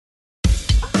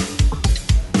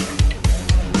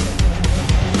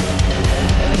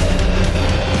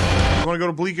want to go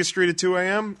to Bleecker Street at 2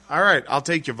 a.m.? All right, I'll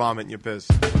take your vomit and your piss.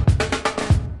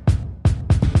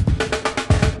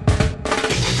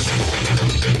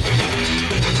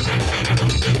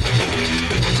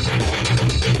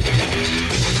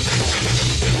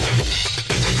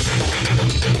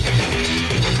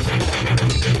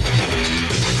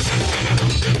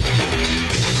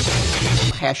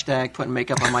 Hashtag putting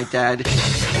makeup on my dad.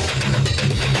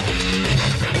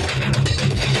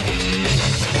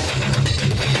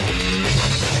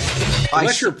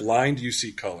 Unless you're blind, you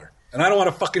see color. And I don't want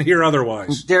to fucking hear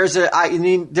otherwise. There was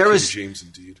James,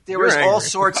 indeed. There was all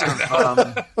sorts of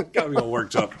Got me all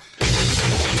worked up.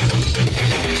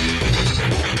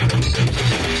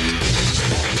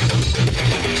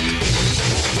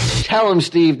 Tell him,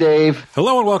 Steve Dave.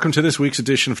 Hello and welcome to this week's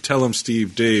edition of Tell 'em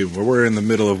Steve Dave, where we're in the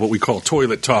middle of what we call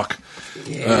toilet talk.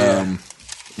 Yeah.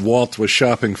 Walt was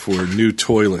shopping for new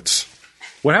toilets.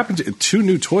 What happened to 2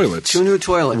 new toilets? 2 new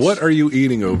toilets. What are you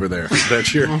eating over there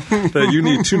that you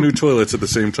need 2 new toilets at the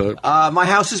same time? My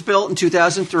house was built in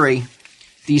 2003.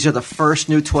 These are the first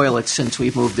new toilets since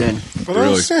we've moved in. But I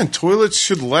understand toilets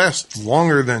should last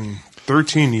longer than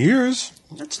 13 years.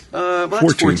 That's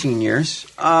 14 years.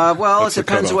 It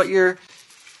depends what you're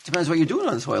doing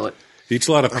on the toilet. Eats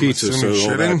a lot of pizza, so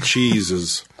all that cheese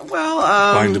is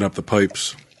binding up the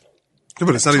pipes. Yeah,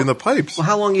 but it's not even the pipes. Well,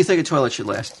 how long do you think a toilet should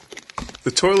last?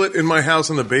 The toilet in my house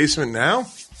in the basement now,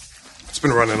 it's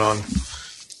been running on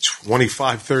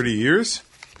 25, 30 years.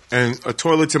 And a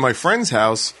toilet to my friend's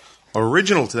house,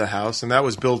 original to the house, and that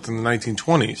was built in the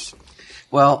 1920s.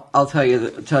 Well, I'll tell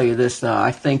you this.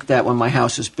 I think that when my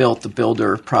house was built, the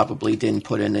builder probably didn't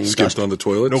put in any skipped on the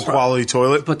toilet. No quality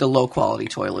toilet. Put the low quality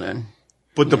toilet in.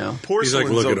 But the porcelain's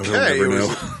He's like, look okay. at him, he'll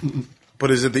never know.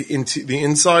 But is it the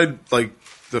inside, like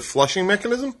the flushing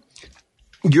mechanism?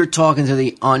 You're talking to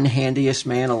the unhandiest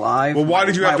man alive. Well, why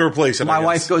did you have to replace it? My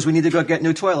wife goes, "We need to go get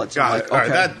new toilets." Got it. Okay. All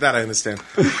right, that I understand.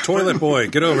 Toilet boy,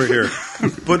 get over here.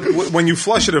 But when you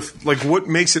flush it, what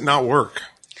makes it not work?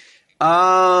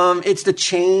 It's the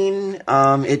chain.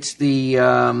 It's the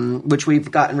which we've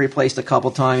gotten replaced a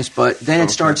couple times, but then it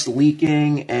starts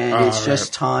leaking, and it's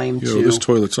just time to. This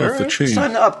toilet's off the chain. It's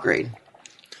time to upgrade.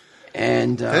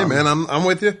 And hey, man, I'm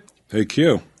with you. Hey,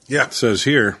 Q. Yeah. It says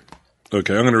here.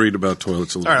 Okay, I'm going to read about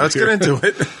toilets a little bit. All right, let's get into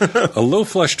it. A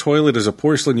low-flush toilet is a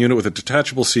porcelain unit with a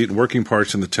detachable seat and working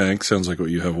parts in the tank. Sounds like what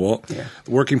you have, Walt. Yeah.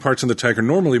 The working parts in the tank are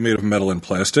normally made of metal and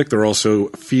plastic. There are also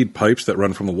feed pipes that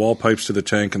run from the wall pipes to the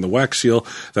tank and the wax seal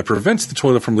that prevents the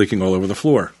toilet from leaking all over the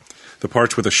floor. The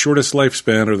parts with the shortest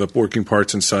lifespan are the working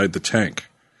parts inside the tank.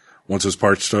 Once those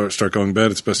parts start going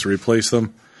bad, it's best to replace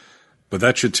them. But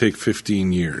that should take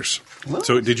 15 years. What?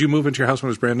 So did you move into your house when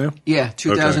it was brand new? Yeah,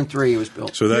 2003 it was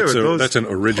built. So that's an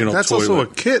original that's toilet. That's also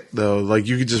a kit, though. Like,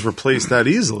 you could just replace that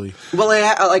easily. Well,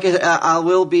 I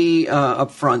will be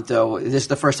up front, though. This is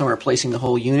the first time we're replacing the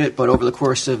whole unit, but over the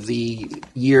course of the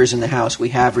years in the house, we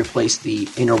have replaced the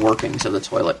inner workings of the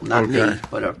toilet. Not me,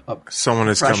 but a someone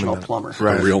is professional plumber.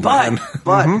 Right. A real man.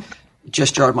 But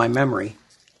just jarred my memory.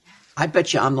 I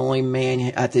bet you I'm the only man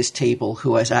at this table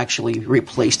who has actually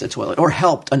replaced a toilet or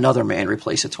helped another man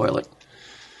replace a toilet.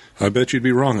 I bet you'd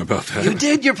be wrong about that. You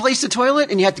did? You replaced the toilet,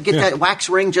 and you have to get that wax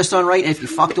ring just on right. And if you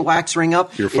fuck the wax ring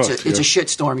up, it's a shit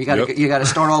storm. You got to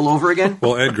start all over again.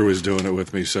 Well, Edgar was doing it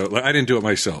with me, so I didn't do it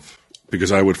myself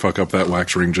because I would fuck up that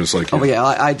wax ring just like you. Oh yeah,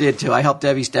 I did too. I helped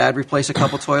Debbie's dad replace a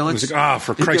couple toilets. He's like,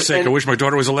 for Christ's sake, I wish my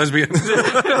daughter was a lesbian.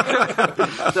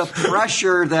 The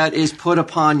pressure that is put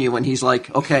upon you when he's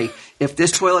like, okay, if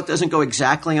this toilet doesn't go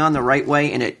exactly on the right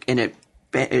way and it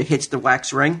hits the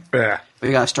wax ring,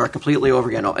 we got to start completely over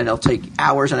again, and it'll take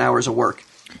hours and hours of work.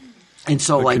 And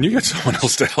so, can you get someone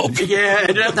else to help? Yeah,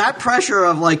 and that pressure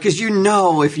of because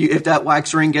if that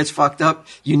wax ring gets fucked up,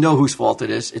 you know whose fault it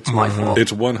is. It's my fault.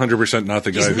 It's 100% not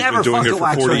the guy who's been doing it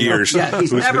for 40 years. Yeah,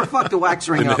 he's never fucked a wax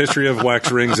ring up. In the history of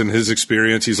wax rings and his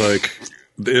experience, he's like,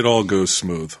 it all goes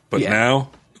smooth. But now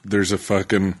there's a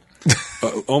fucking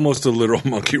almost a literal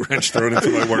monkey wrench thrown into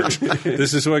my works.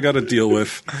 This is who I got to deal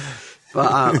with.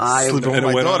 But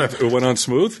it went on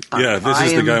smooth? Yeah, this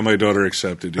is the guy my daughter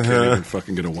accepted. You can't even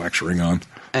fucking get a wax ring on.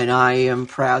 And I am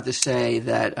proud to say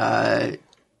that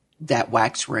that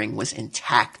wax ring was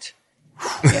intact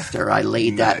after I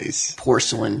laid that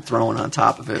porcelain thrown on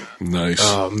top of it. Nice.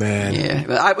 Oh, man. Yeah.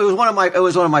 But it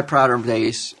was one of my prouder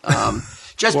days.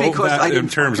 Just because I didn't. In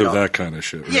terms of that kind of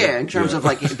shit. Right? Yeah, in terms of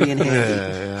being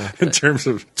handy. In terms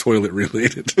of toilet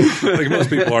related. Most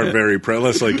people aren't very proud,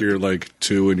 unless you're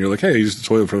 2 and you're like, hey, I used the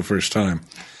toilet for the first time.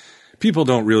 People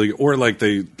don't really, or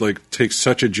they take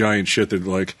such a giant shit that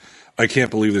they're like, I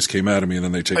can't believe this came out of me, and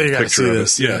then they take a picture of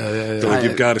it. Yeah. They're like,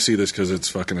 you've got to see this because it's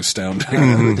fucking astounding. I don't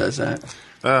know who does that.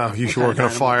 Oh, you should work in a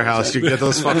firehouse. You get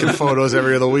those fucking photos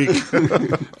every other week.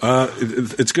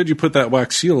 It's good you put that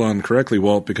wax seal on correctly,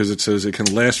 Walt, because it says it can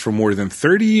last for more than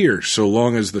 30 years so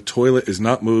long as the toilet is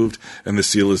not moved and the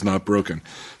seal is not broken.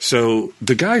 So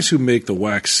the guys who make the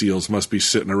wax seals must be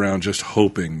sitting around just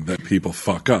hoping that people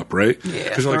fuck up, right? Yeah.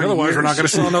 Because like, otherwise we're not going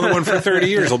to sell another one for 30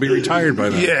 years. I'll be retired by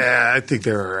then. Yeah, I think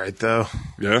they're all right, though.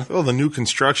 Yeah? Oh, the new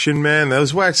construction, man.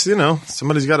 Those wax,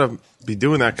 somebody's got to be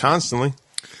doing that constantly.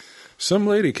 Some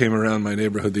lady came around my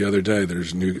neighborhood the other day.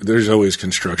 There's always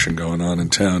construction going on in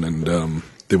town, and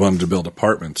they wanted to build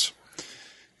apartments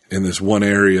in this one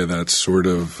area that's sort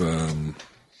of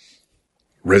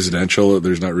residential.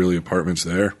 There's not really apartments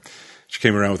there. She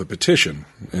came around with a petition,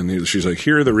 and she's like,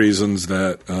 here are the reasons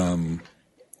that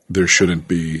there shouldn't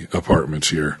be apartments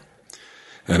here.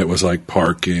 And it was like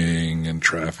parking and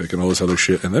traffic and all this other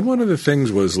shit. And then one of the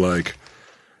things was like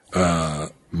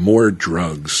more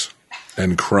drugs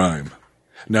and crime.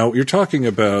 Now, you're talking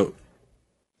about,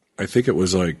 I think it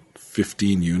was like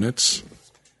 15 units.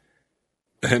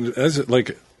 And as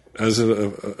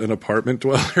an apartment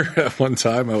dweller at one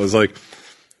time, I was like,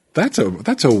 that's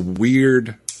a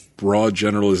weird, broad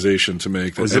generalization to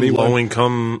make. Is it low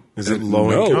income? Is it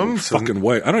low income? No fucking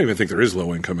way. I don't even think there is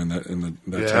low income in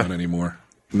that town anymore.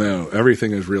 No,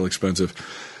 everything is real expensive.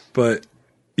 But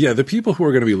yeah, the people who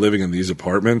are going to be living in these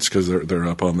apartments, because they're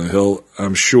up on the hill,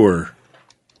 I'm sure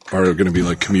are going to be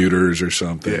like commuters or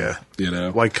something.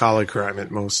 Yeah. White collar crime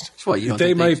at most.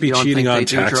 They might be cheating on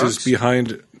taxes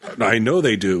behind. I know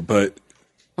they do, but.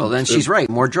 Well, then she's right.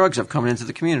 More drugs have come into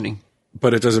the community.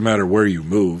 But it doesn't matter where you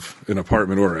move, an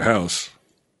apartment or a house.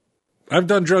 I've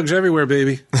done drugs everywhere,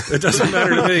 baby. It doesn't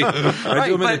matter to me. I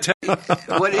do them in a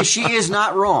tent. She is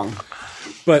not wrong.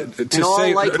 But in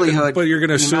all likelihood, but you're going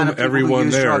to assume everyone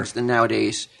use there. Drugs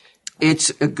nowadays, it's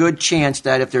a good chance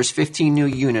that if there's 15 new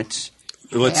units,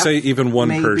 let's say even one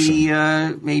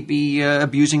person may be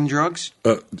abusing drugs.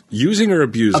 Using or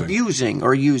abusing? Abusing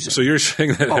or using. So you're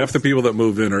saying that half the people that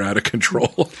move in are out of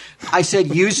control? I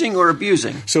said using or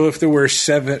abusing. So if there were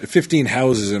 15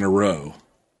 houses in a row,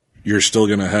 you're still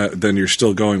going to have. Then you're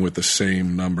still going with the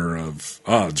same number of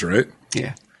odds, right?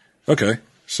 Yeah. Okay.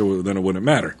 So then it wouldn't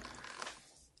matter.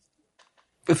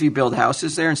 If you build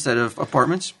houses there instead of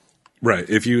apartments? Right.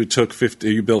 If you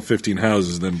you built 15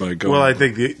 houses, then by going. Well, I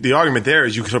think the argument there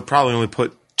is you could probably only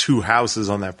put 2 houses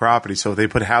on that property. So if they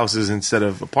put houses instead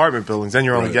of apartment buildings, then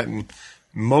you're only getting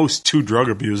most 2 drug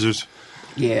abusers.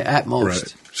 Yeah, at most.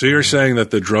 Right. So you're saying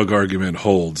that the drug argument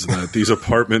holds, that these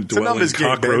apartment dwelling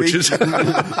cockroaches.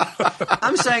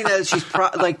 I'm saying that she's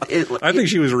I think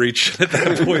she was reaching at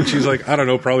that point. She's like, I don't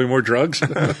know, probably more drugs.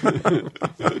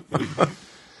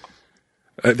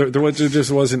 There just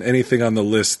wasn't anything on the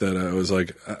list that I was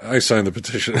like, I signed the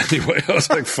petition anyway. I was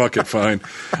like, fuck it, fine.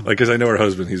 Like, because I know her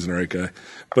husband, he's the right guy.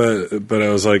 But I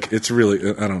was like, it's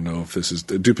really, I don't know if this is,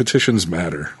 do petitions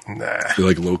matter? Nah.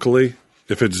 Like locally?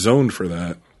 If it's zoned for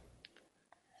that.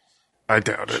 I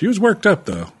doubt it. She was worked up,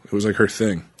 though. It was like her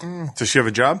thing. Does she have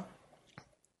a job?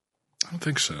 I don't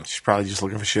think so. She's probably just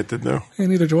looking for shit to do. Yeah,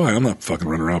 neither do I. I'm not fucking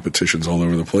running around petitions all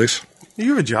over the place.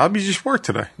 You have a job. You just worked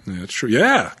today. Yeah, that's true.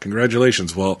 Yeah.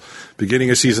 Congratulations, Walt. Beginning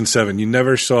of season 7. You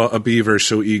never saw a beaver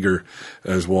so eager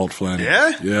as Walt Flanagan.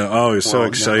 Yeah? Yeah. Oh, he was so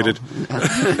excited. No.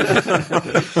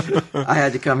 I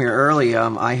had to come here early.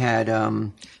 I had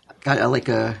got like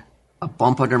a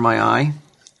bump under my eye.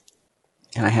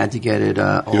 And I had to get it.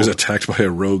 He was attacked by a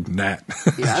rogue gnat.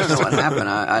 Yeah, I don't know what happened.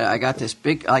 I got this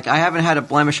big. I haven't had a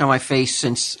blemish on my face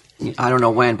since I don't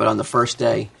know when, but on the first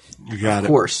day, you got of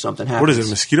course, something happened. What is it?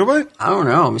 Mosquito bite? I don't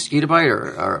know, mosquito bite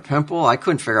or a pimple. I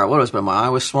couldn't figure out what it was, but my eye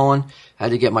was swollen. I had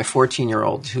to get my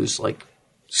 14-year-old, who's like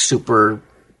super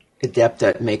adept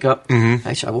at makeup.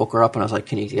 Mm-hmm. I woke her up and I was like,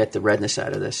 "Can you get the redness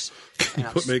out of this?" Can you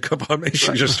put makeup on me?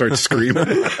 She just starts screaming.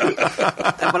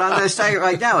 But I'm going to tell you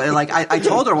right now, like I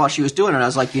told her while she was doing it, I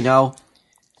was like,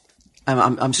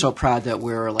 I'm so proud that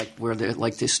we're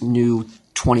this new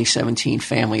 2017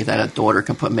 family that a daughter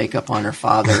can put makeup on her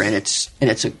father, and it's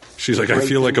a. She's like, I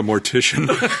feel like a mortician.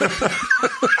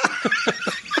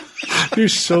 You're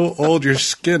so old, your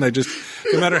skin.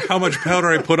 No matter how much powder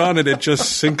I put on it, it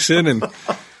just sinks in, and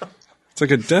it's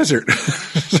like a desert.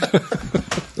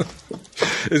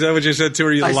 Is that what you said to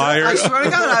her, you liar? I swear to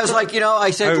God, I was like,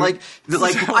 I said,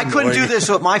 I couldn't do this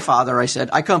with my father. I said,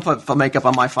 I couldn't put makeup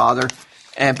on my father.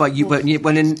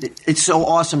 It's so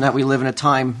awesome that we live in a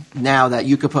time now that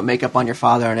you could put makeup on your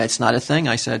father and it's not a thing.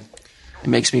 I said,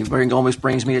 it almost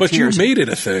brings me to tears. But you made it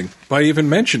a thing by even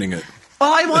mentioning it.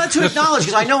 Well, I wanted to acknowledge,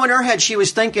 because I know in her head she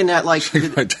was thinking that, like...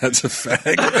 My dad's a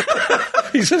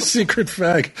fag. He's a secret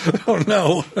fag. Oh,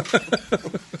 no.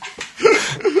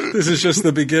 This is just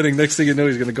the beginning. Next thing you know,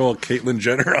 he's going to go all Caitlyn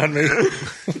Jenner on me.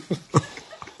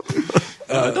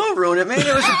 Don't ruin it, man.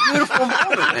 It was a beautiful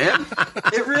moment, man.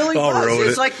 It really I'll ruin was.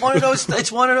 It's it. like one of those.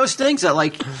 It's one of those things that,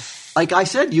 like I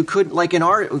said, you could, like in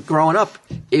our growing up,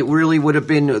 it really would have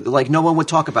been like no one would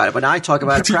talk about it, but now I talk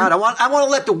about it proud. I want to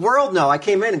let the world know. I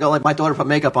came in and go like, my daughter put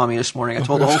makeup on me this morning. I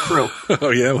told the whole crew. Oh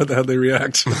yeah, how'd they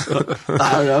react?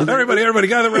 I don't know. Everybody,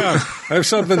 gather around. I have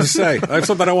something to say. I have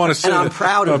something I want to say. And I'm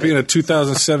proud of about being a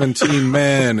 2017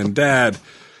 man and dad.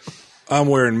 I'm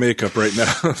wearing makeup right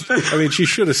now. I mean, she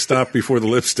should have stopped before the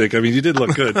lipstick. I mean, you did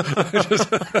look good.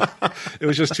 It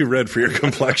was just too red for your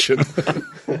complexion.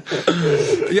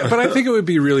 Yeah, but I think it would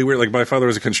be really weird. Like, my father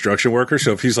was a construction worker,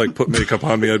 so if he's like put makeup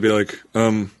on me, I'd be like,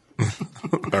 all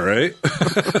right.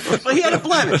 But he had a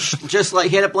blemish. Just like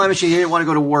he had a blemish, and he didn't want to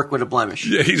go to work with a blemish.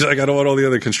 Yeah, he's like, I don't want all the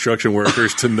other construction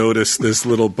workers to notice this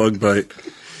little bug bite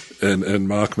and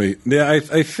mock me. Yeah,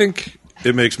 I think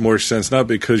it makes more sense, not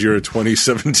because you're a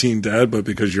 2017 dad, but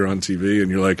because you're on TV and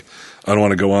you're like, I don't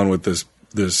want to go on with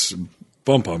this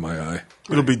bump on my eye.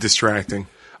 It'll be distracting.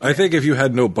 I think if you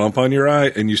had no bump on your eye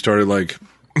and you started like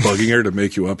bugging her to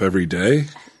make you up every day,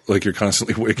 like you're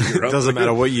constantly waking her up. Doesn't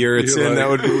matter what year it's in. Like, That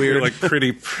would be weird. You're like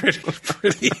pretty.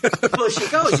 Well, she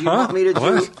goes, you want me to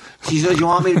do? She says, you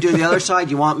want me to do the other side?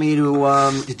 You want me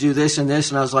to do this and this?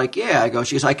 And I was like, yeah. I go,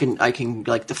 she goes, I can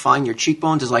like define your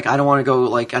cheekbones. It's like I don't want to go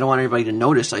like I don't want anybody to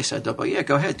notice. I said, but yeah,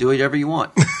 go ahead, do whatever you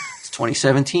want. It's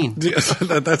 2017. Yeah,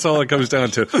 that's all it comes down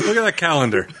to. Look at that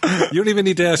calendar. You don't even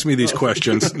need to ask me these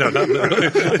questions. No.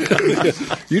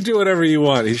 You do whatever you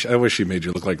want. I wish she made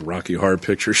you look like Rocky Horror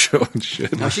Picture Show and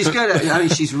shit. No, she's good. I mean,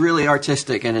 she's really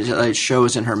artistic, and it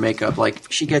shows in her makeup.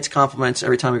 Like she gets compliments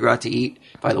every time we go out to eat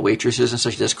by the waitresses, and so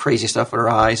she does crazy stuff with her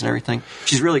eyes and everything.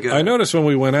 She's really good. I noticed when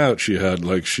we went out, she had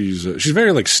like she's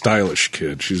very like stylish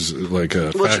kid. She's like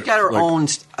a well, she got her own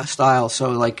style,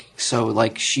 so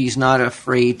she's not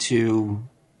afraid to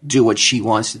do what she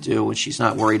wants to do, and she's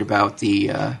not worried about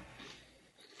the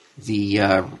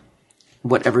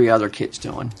what every other kid's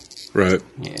doing. Right.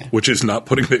 Yeah. Which is not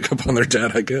putting makeup on their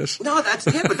dad, I guess. No,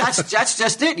 but that's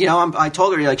just it. You know, I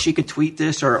told her like she could tweet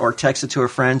this or text it to her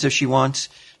friends if she wants.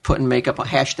 Putting makeup on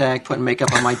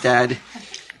my dad.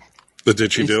 But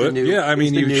did she do it? Yeah, I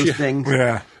mean, new thing.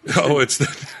 Yeah. Oh, it's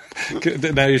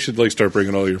now you should like start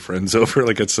bringing all your friends over,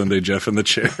 like at Sunday Jeff in the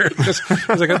chair. I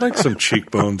was like, I'd like some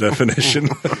cheekbone definition.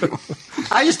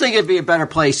 I just think it'd be a better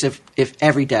place if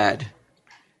every dad,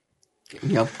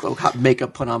 got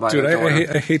makeup put on by Dude, their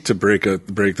daughter. I hate to break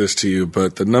this to you,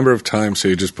 but the number of times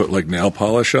you just put like nail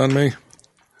polish on me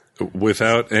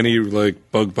without any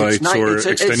like bug bites or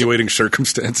extenuating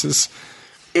circumstances.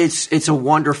 It's a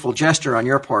wonderful gesture on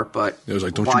your part, but it was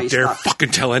like, don't you dare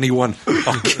fucking tell anyone.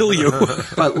 I'll kill you.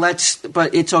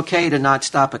 But it's okay to not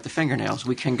stop at the fingernails.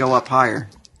 We can go up higher.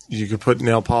 You could put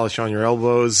nail polish on your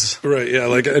elbows. Right, yeah.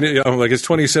 I'm like, it's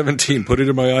 2017. Put it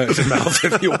in my eyes and mouth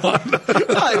if you want. No,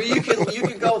 I mean, you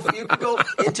can go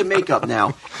into makeup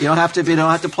now. You don't have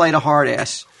to play the hard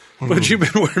ass. But you've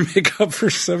been wearing makeup for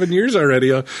 7 years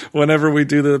already. Whenever we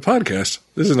do the podcast,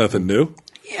 this is nothing new.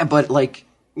 Yeah, but like,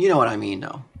 you know what I mean,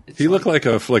 though. He looked like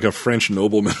a French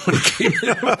nobleman when he came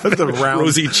in with the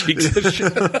rosy cheeks and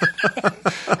shit.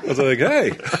 I was like,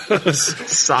 hey.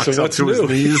 Socks up to his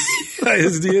knees. Yeah,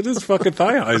 he had his fucking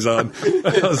thigh highs on.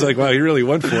 I was like, wow, he really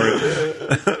went for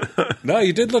it. No,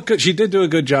 you did look good. She did do a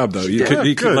good job, though. You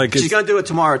could like, she's going to do it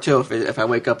tomorrow, too, if I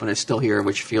wake up and it's still here,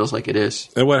 which feels like it is.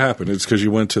 And what happened? It's because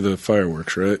you went to the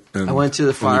fireworks, right? And I went to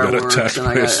the fireworks and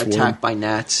I got attacked by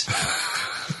gnats.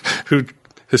 Who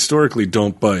historically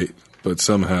don't bite. But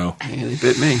somehow, yeah, they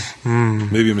bit me.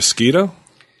 Maybe a mosquito?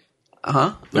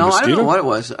 No, I don't know what it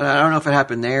was. I don't know if it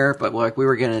happened there, but like we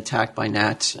were getting attacked by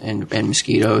gnats and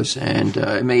mosquitoes, and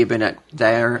it may have been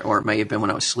there, or it may have been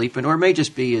when I was sleeping, or it may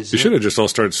just be You should have just all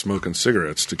started smoking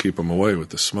cigarettes to keep them away with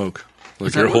the smoke.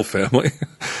 Like your whole family.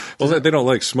 Well, they don't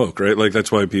like smoke, right? Like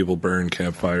that's why people burn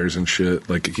campfires and shit.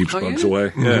 Like it keeps bugs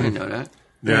away. Yeah. I didn't know that.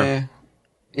 Yeah.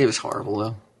 It was horrible,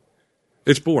 though.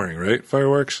 It's boring, right?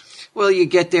 Fireworks? Well, you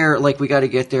get there, like, we got to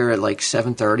get there at, like,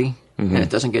 7:30, and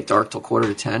it doesn't get dark till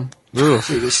 9:45.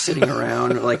 So you're just sitting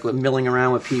around, like, milling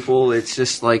around with people. It's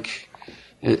just, like,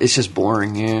 it's just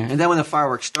boring, yeah. And then when the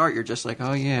fireworks start, you're just like,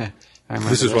 oh, yeah, I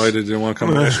remember this. Is why I didn't want to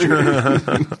come last year.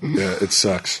 Yeah, it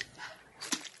sucks.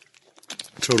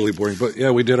 Totally boring. But,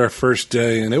 yeah, we did our first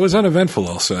day, and it was uneventful,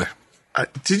 I'll say.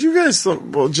 Did you guys,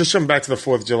 well, just jump back to the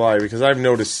 4th of July, because I've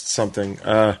noticed something.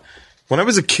 When I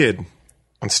was a kid,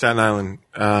 on Staten Island,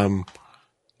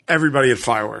 everybody had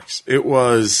fireworks. It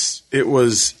was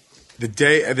the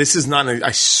day, this is not,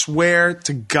 I swear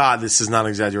to God, this is not an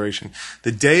exaggeration.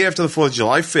 The day after the 4th of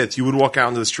July 5th, you would walk out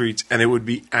into the streets and it would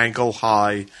be ankle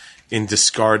high in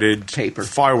discarded paper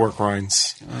firework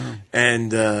rinds. Oh.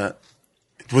 And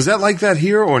was that like that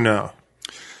here or no?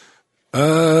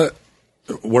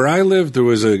 Where I lived, there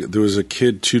was a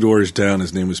kid 2 doors down.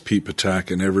 His name was Pete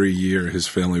Patak, and every year his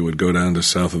family would go down to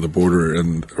south of the border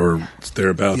or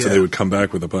thereabouts, and they would come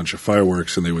back with a bunch of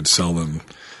fireworks and they would sell them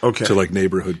to like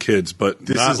neighborhood kids. But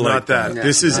this not is like not that. No,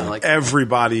 this is like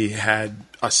everybody had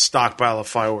a stockpile of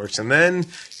fireworks, and then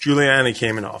Giuliani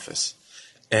came in office,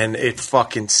 and it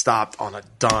fucking stopped on a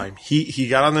dime. He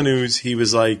got on the news. He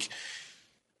was like,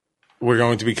 we're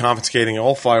going to be confiscating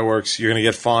all fireworks. You're going to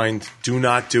get fined. Do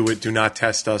not do it. Do not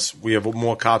test us. We have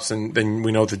more cops than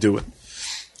we know to do it.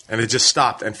 And it just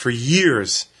stopped. And for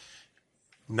years,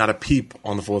 not a peep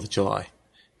on the 4th of July.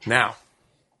 Now,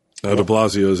 de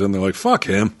Blasio's in there like, fuck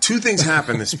him. 2 things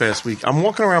happened this past week. I'm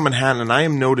walking around Manhattan, and I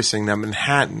am noticing that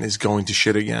Manhattan is going to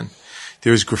shit again.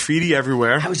 There's graffiti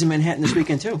everywhere. I was in Manhattan this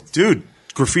weekend, too. Dude.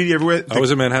 Graffiti everywhere. I was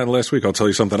in Manhattan last week. I'll tell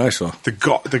you something I saw.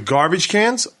 The garbage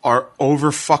cans are over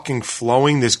fucking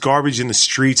flowing. There's garbage in the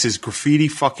streets. There's graffiti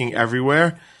fucking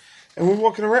everywhere. And we're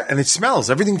walking around, and it smells.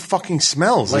 Everything fucking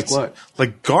smells. Like what?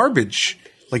 Like garbage.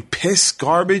 Like piss,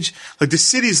 garbage. Like the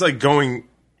city's like going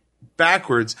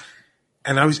backwards.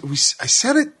 And I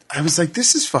said it. I was like,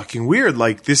 this is fucking weird.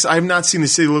 Like this, I've not seen the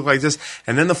city look like this.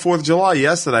 And then the 4th of July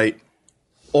yesterday,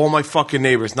 all my fucking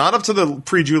neighbors, not up to the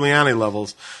pre-Giuliani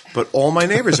levels, but all my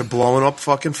neighbors are blowing up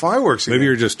fucking fireworks again. Maybe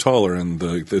you're just taller and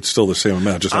it's still the same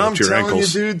amount, just up to your ankles.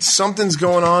 I'm telling you, dude, something's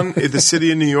going on in the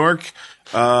city of New York,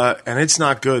 and it's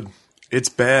not good. It's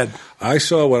bad. I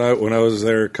saw when I was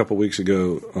there a couple weeks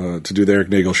ago to do the Eric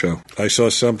Nagel show. I saw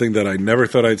something that I never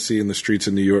thought I'd see in the streets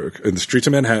of New York, in the streets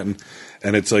of Manhattan,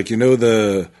 and it's like, you know,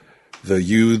 the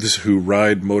youths who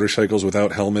ride motorcycles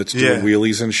without helmets doing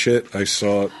wheelies and shit. I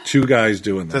saw 2 guys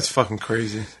doing that. That's fucking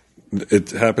crazy. It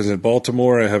happens in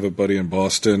Baltimore. I have a buddy in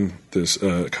Boston, this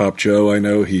cop Joe I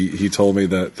know. He told me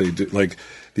that they do, like,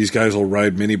 these guys will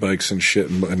ride mini bikes and shit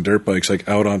and dirt bikes like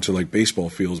out onto like baseball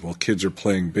fields while kids are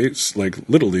playing like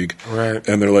Little League. Right.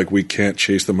 And they're like, we can't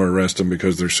chase them or arrest them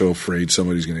because they're so afraid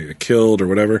somebody's going to get killed or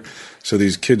whatever. So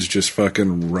these kids just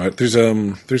fucking ride. There's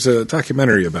a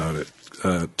documentary about it.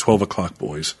 12 O'Clock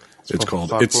Boys. It's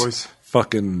called. It's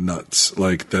fucking nuts.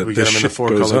 Like that. We get them in the 4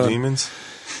 Color Demons.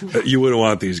 You wouldn't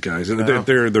want these guys. No.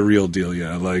 They're the real deal.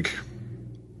 Yeah. Like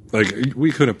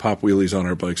we couldn't pop wheelies on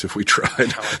our bikes if we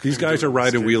tried. These guys are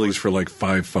riding wheelies for like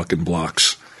 5 fucking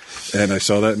blocks. And I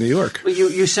saw that in New York. Well,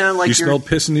 you sound like you smelled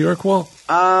piss in New York, Walt?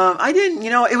 I didn't.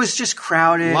 You know, it was just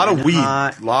crowded. A lot of weed.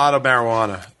 Hot. A lot of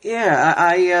marijuana.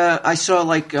 Yeah, I saw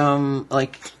like a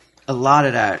lot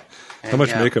of that. How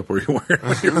much makeup were you wearing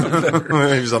when you were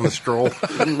there? He was on the stroll.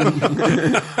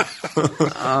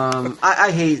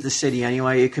 I hate the city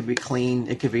anyway. It could be clean.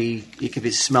 It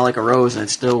could smell like a rose, and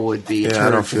it still would be. Yeah, I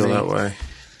don't feel that way.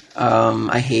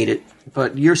 I hate it.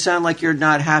 But you sound like you're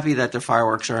not happy that the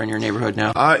fireworks are in your neighborhood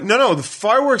now. No. The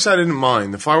fireworks I didn't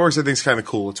mind. The fireworks I think is kind of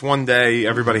cool. It's one day.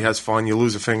 Everybody has fun. You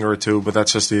lose a finger or 2, but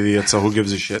that's just the idiot. So who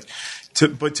gives a shit?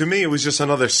 But to me, it was just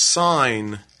another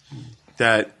sign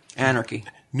that anarchy.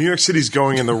 New York City's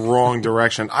going in the wrong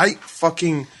direction. I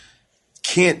fucking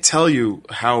can't tell you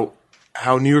how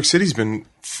New York City's been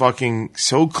fucking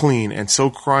so clean and so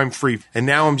crime-free. And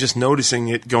now I'm just noticing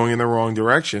it going in the wrong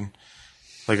direction.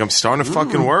 Like, I'm starting to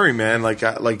fucking worry, man. Like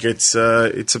it's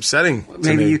upsetting.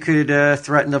 Maybe you could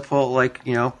threaten to pull the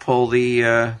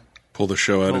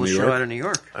show out of New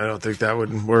York. I don't think that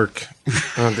would work. I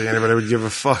don't think anybody would give a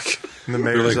fuck in the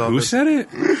mayor's office. Who said it?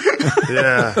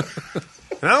 Yeah.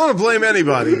 And I don't want to blame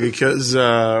anybody because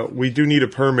we do need a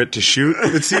permit to shoot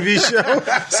the TV show.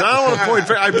 So I don't want to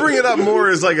point. I bring it up more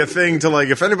as like a thing to like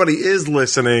if anybody is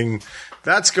listening,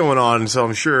 that's going on. So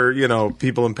I'm sure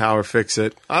people in power fix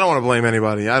it. I don't want to blame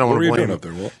anybody. I don't want to blame. What were you doing up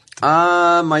there, Walt?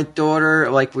 My daughter,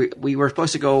 like we were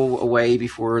supposed to go away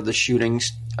before the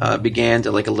shootings began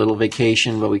to like a little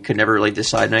vacation, but we could never really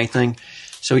decide anything.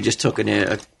 So we just took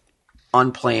an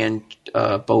unplanned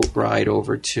boat ride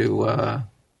over to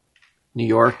New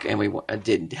York, and we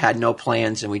had no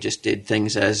plans, and we just did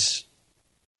things as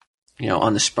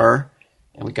on the spur,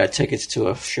 and we got tickets to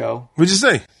a show. What'd you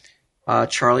say?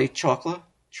 Charlie Chocolate.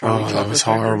 That was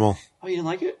horrible. Oh, you didn't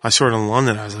like it? I saw it in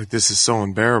London. I was like, this is so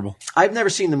unbearable. I've never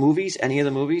seen any of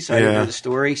the movies. So I didn't know the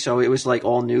story, so it was like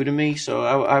all new to me. So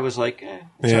I was like,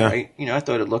 it's all right. I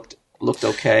thought it looked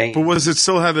okay. But does it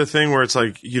still have the thing where it's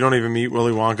like you don't even meet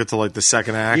Willy Wonka till like the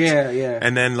second act? Yeah.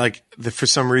 And then like for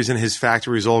some reason his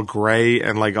factory is all gray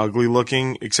and like ugly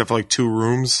looking except for like 2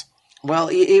 rooms. Well,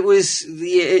 it was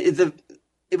the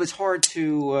it was hard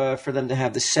to for them to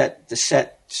have the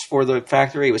sets for the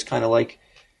factory. It was kind of like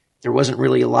there wasn't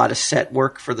really a lot of set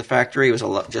work for the factory. It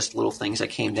was just little things that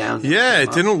came down. Yeah,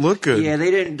 it didn't look good. Yeah,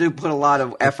 they didn't put a lot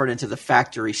of effort into the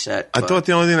factory set. I thought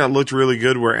the only thing that looked really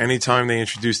good were anytime they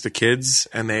introduced the kids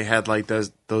and they had like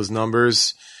those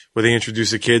numbers where they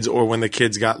introduced the kids, or when the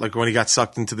kids got like when he got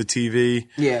sucked into the TV.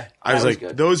 Yeah, I was like,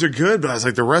 good. Those are good, but I was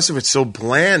like, the rest of it's so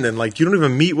bland, and like you don't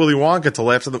even meet Willy Wonka till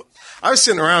after the. I was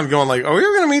sitting around going like, "Are we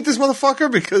ever going to meet this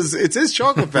motherfucker?" Because it's his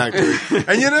chocolate factory,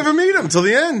 and you never meet him till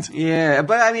the end. Yeah,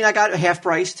 but I mean, I got half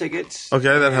price tickets.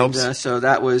 Okay, that helps. So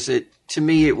that was it. To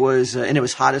me, it was, and it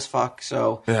was hot as fuck.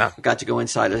 So yeah. I got to go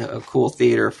inside a cool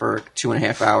theater for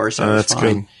 2.5 hours. So that's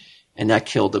fine. Good. And that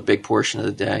killed a big portion of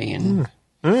the day, and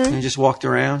I just walked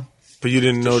around. But you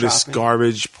didn't notice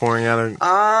garbage pouring out of...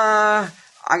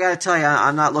 I got to tell you,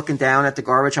 I'm not looking down at the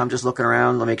garbage. I'm just looking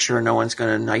around to make sure no one's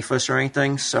going to knife us or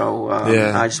anything. So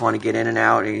I just want to get in and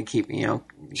out and keep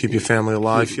your family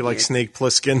alive. Feel like Snake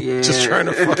Plissken, just trying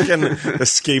to fucking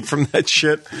escape from that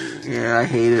shit. Yeah, I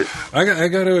hate it. I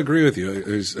got to agree with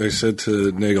you. I said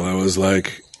to Nagel, I was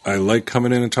like, I like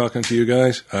coming in and talking to you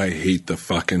guys. I hate the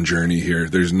fucking journey here.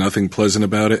 There's nothing pleasant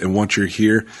about it. And once you're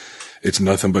here... it's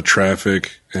nothing but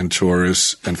traffic and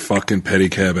tourists and fucking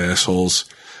pedicab assholes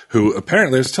who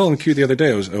apparently, I was telling Q the other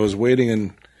day, I was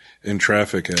waiting in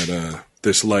traffic at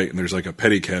this light, and there's like a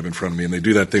pedicab in front of me, and they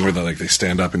do that thing where they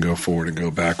stand up and go forward and go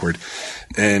backward.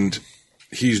 And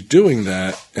he's doing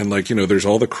that, and like, there's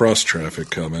all the cross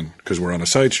traffic coming because we're on a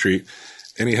side street,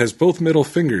 and he has both middle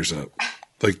fingers up,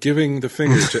 like giving the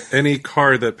finger to any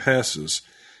car that passes.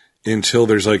 Until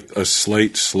there's like a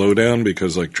slight slowdown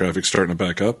because like traffic's starting to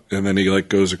back up, and then he like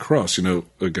goes across,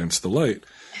 against the light.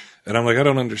 And I'm like, I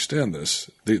don't understand this.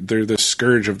 They're the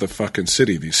scourge of the fucking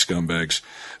city, these scumbags.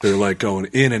 They're like going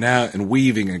in and out and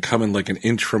weaving and coming like an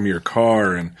inch from your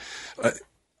car. And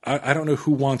I don't know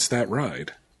who wants that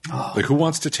ride. Like, who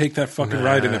wants to take that fucking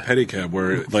ride in a pedicab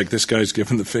where like this guy's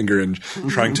giving the finger and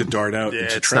trying to dart out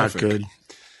into traffic? Not good.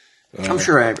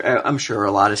 I'm sure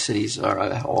a lot of cities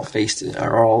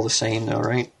are all the same though,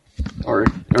 right? Or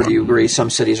do you agree some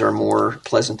cities are more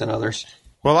pleasant than others?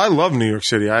 Well, I love New York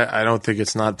City. I don't think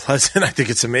it's not pleasant. I think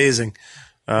it's amazing.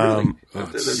 Really?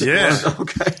 Yeah.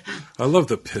 Okay. I love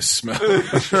the piss smell.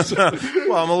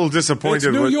 Well, I'm a little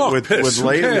disappointed with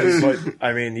lately, but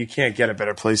I mean, you can't get a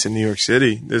better place in New York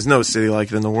City. There's no city like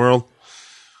it in the world.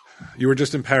 You were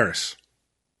just in Paris.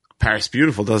 Paris,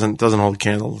 beautiful. Doesn't hold a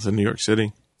candle to New York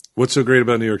City. What's so great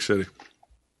about New York City?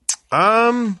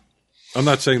 I'm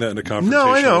not saying that in a confrontation.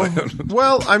 No, I know.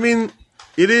 Well, I mean,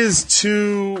 it is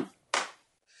too,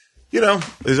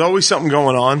 there's always something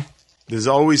going on. There's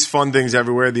always fun things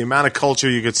everywhere. The amount of culture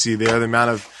you could see there, the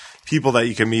amount of people that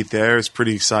you can meet there is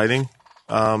pretty exciting.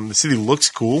 The city looks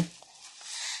cool.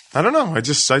 I don't know. I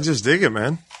just dig it,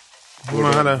 man. I don't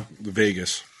know how to...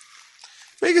 Vegas.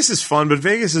 Vegas is fun, but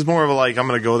Vegas is more of a like, I'm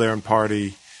going to go there and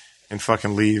party and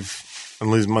fucking leave. And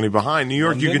lose money behind. New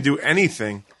York, London? You can do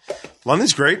anything.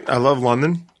 London's great. I love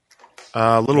London.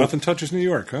 Nothing touches New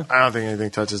York, huh? I don't think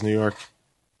anything touches New York.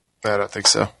 I don't think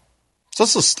so. It's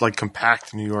also like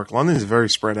compact New York. London is very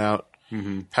spread out.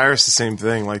 Mm-hmm. Paris, the same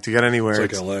thing. Like to get anywhere.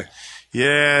 It's like LA.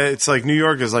 Yeah, it's like New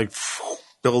York is like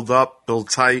build up, build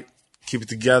tight, keep it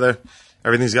together.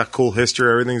 Everything's got cool history.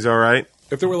 Everything's all right.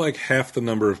 If there were like half the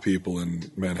number of people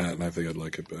in Manhattan, I think I'd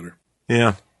like it better.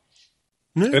 Yeah.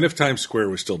 And if Times Square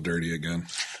was still dirty again.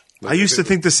 I used to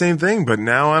think the same thing, but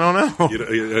now I don't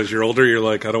know. As you're older, you're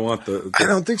like, I don't want the I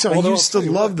don't think so. I used to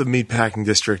love the meatpacking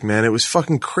district, man. It was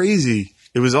fucking crazy.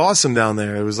 It was awesome down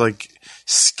there. It was like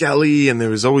skelly, and there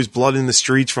was always blood in the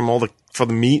streets for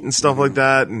the meat and stuff like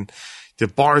that. And the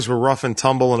bars were rough and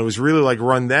tumble, and it was really like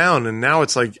run down. And now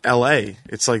it's like LA.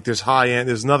 It's like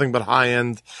there's nothing but high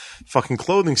end fucking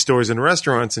clothing stores and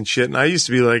restaurants and shit. And I used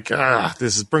to be like,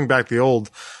 this is bring back the old.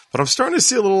 But I'm starting to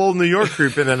see a little old New York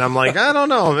creep in, and I'm like, I don't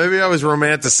know. Maybe I was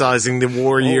romanticizing the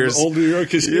war years. Old New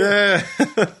York is here.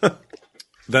 Yeah.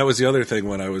 That was the other thing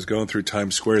when I was going through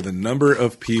Times Square. The number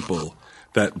of people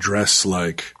that dress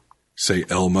like, say,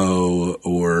 Elmo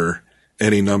or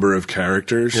any number of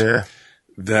characters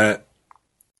that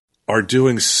are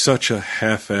doing such a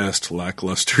half-assed,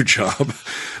 lackluster job.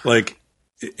 Like,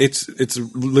 it's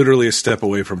literally a step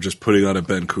away from just putting on a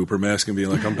Ben Cooper mask and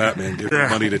being like, I'm Batman, give me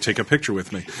money to take a picture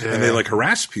with me. Yeah. And they like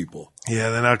harass people.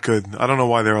 Yeah, they're not good. I don't know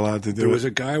why they're allowed to do it. There was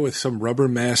a guy with some rubber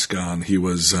mask on. He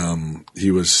was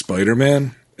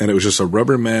Spider-Man, and it was just a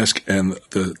rubber mask and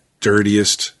the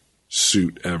dirtiest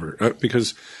suit ever.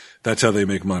 Because that's how they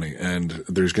make money. And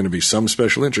there's going to be some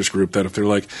special interest group that if they're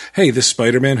like, hey, this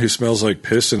Spider-Man who smells like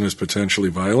piss and is potentially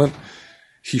violent,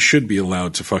 he should be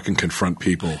allowed to fucking confront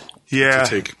people Yeah. to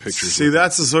take pictures. See, with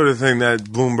that's the sort of thing that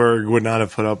Bloomberg would not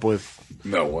have put up with.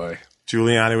 them. No way.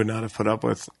 Giuliani would not have put up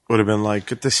with. Would have been like,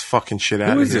 get this fucking shit out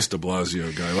Who of is here. this De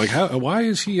Blasio guy? Like, why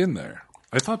is he in there?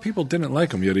 I thought people didn't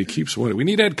like him, yet he keeps winning. We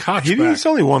need Ed Koch back. He's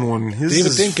only won one. David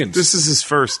Dinkins. This is his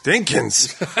first.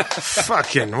 Dinkins.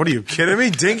 Fucking, what are you kidding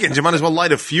me? Dinkins, you might as well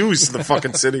light a fuse to the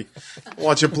fucking city.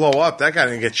 Watch it blow up. That guy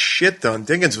didn't get shit done.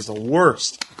 Dinkins was the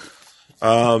worst.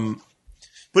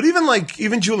 But even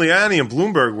Giuliani and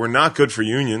Bloomberg were not good for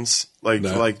unions. Oh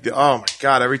my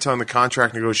God, every time the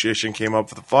contract negotiation came up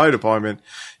for the fire department,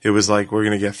 it was like, we're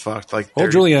going to get fucked. Like, all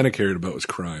Giuliani cared about was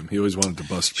crime. He always wanted to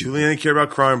bust people. Giuliani cared about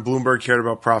crime. Bloomberg cared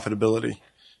about profitability.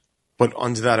 But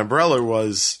under that umbrella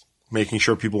was making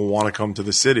sure people want to come to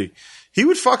the city. He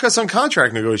would fuck us on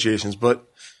contract negotiations, but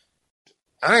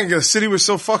I think the city was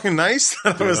so fucking nice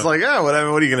that I was like,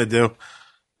 whatever, what are you going to do?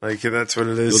 Like, that's what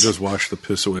it is. You'll just wash the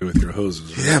piss away with your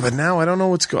hoses. Right? Yeah, but now I don't know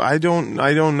what's going. I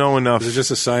don't know enough. Is it just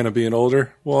a sign of being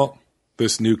older? Well,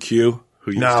 this new Q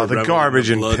who used to the revel garbage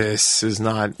in and blood, piss is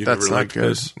not. You That's never not liked good.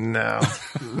 piss? No,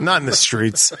 not in the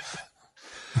streets.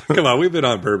 Come on, we've been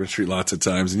on Bourbon Street lots of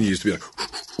times, and you used to be like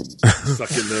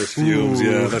sucking those fumes.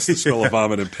 Yeah, that's the smell of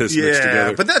vomit and piss mixed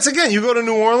together. But that's again, you go to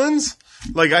New Orleans,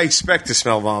 like I expect to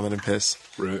smell vomit and piss.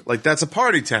 Right. Like that's a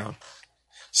party town.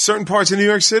 Certain parts of New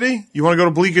York City, you want to go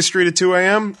to Bleecker Street at 2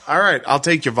 a.m.? All right, I'll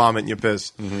take your vomit and your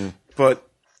piss. Mm-hmm. But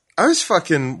I was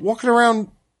fucking walking around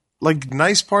like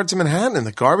nice parts of Manhattan and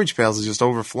the garbage pails are just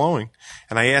overflowing.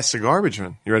 And I asked the garbage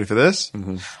man, you ready for this?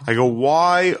 Mm-hmm. I go,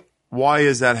 why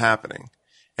is that happening?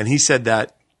 And he said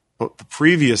that the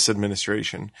previous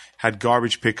administration had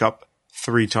garbage pickup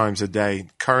 3 times a day.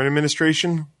 Current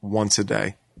administration, once a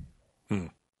day.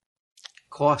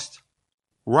 Cost.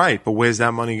 Right, but where's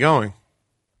that money going?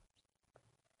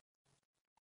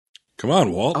 Come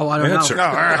on, Walt. Oh, I don't Answer. know.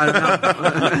 I don't know.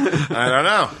 I don't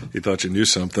know. He thought you knew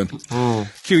something.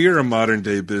 Q, you're a modern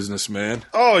day businessman.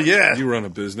 Oh, yeah. You run a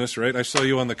business, right? I saw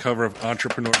you on the cover of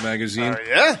Entrepreneur magazine.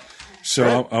 Yeah. So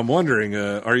right. I'm wondering,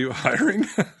 are you hiring?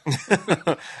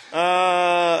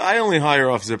 I only hire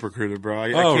off ZipRecruiter, bro.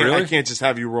 Really? I can't just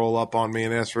have you roll up on me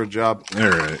and ask for a job. All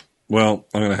right. Well,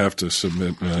 I'm going to have to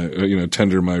submit,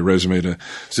 tender my resume to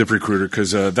ZipRecruiter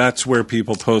because that's where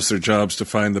people post their jobs to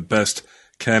find the best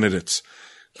candidates.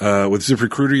 With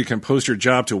ZipRecruiter, you can post your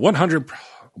job to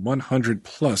 100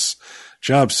 plus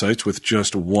job sites with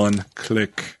just one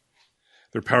click.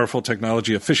 Their powerful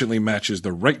technology efficiently matches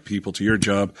the right people to your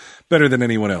job better than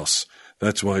anyone else.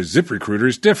 That's why ZipRecruiter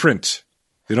is different.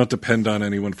 They don't depend on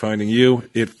anyone finding you.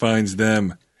 It finds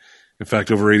them. In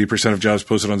fact, over 80% of jobs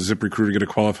posted on ZipRecruiter get a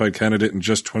qualified candidate in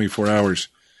just 24 hours.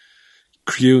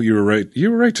 Q, you were right.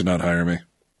 You were right to not hire me.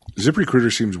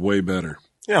 ZipRecruiter seems way better.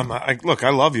 Yeah, look, I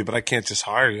love you, but I can't just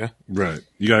hire you. Right.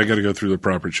 You got to go through the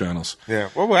proper channels. Yeah.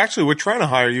 Well, we're trying to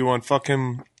hire you on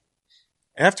fucking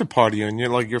after party, and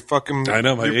you're fucking. I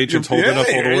know, my agent's holding up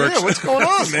all the works. Yeah, what's going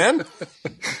on, man?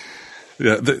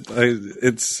 Yeah,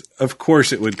 it's of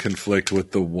course it would conflict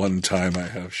with the one time I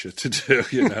have shit to do.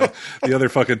 You know, the other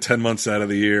fucking 10 months out of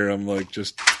the year, I'm like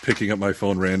just picking up my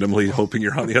phone randomly, hoping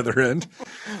you're on the other end.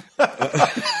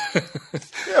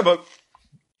 Yeah, but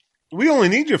we only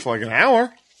need you for like an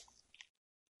hour.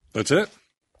 That's it.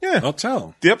 Yeah, I'll tell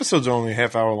him. The episodes are only a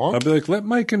half hour long. I'll be like, let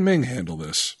Mike and Ming handle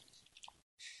this.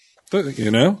 You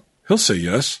know, he'll say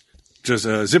yes. Just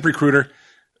ZipRecruiter.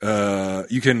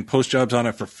 You can post jobs on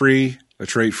it for free.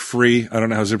 That's right, free. I don't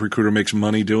know how ZipRecruiter makes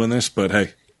money doing this, but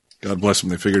hey, God bless them.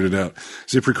 They figured it out.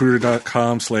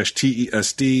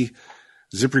 ZipRecruiter.com/TESD.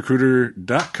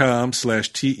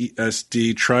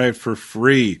 ZipRecruiter.com/TESD. Try it for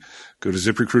free. Go to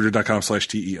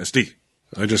ZipRecruiter.com/TESD.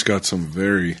 I just got some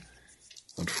very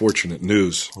unfortunate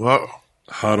news. Whoa.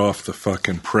 Hot off the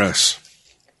fucking press.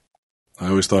 I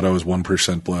always thought I was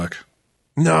 1% black.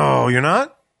 No, you're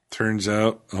not? Turns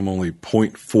out I'm only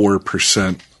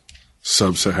 0.4%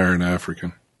 sub-Saharan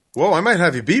African. Whoa, I might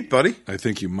have you beat, buddy. I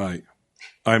think you might.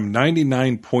 I'm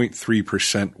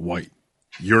 99.3% white.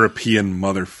 European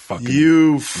motherfucking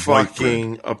You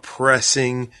fucking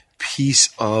oppressing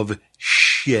piece of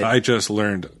shit. I just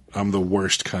learned I'm the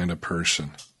worst kind of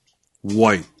person.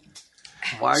 White.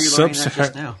 Why are you learning that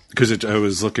just now? Because I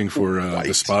was looking for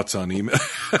the spots on email.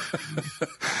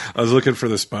 I was looking for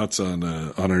the spots on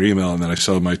our email, and then I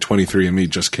saw my 23andMe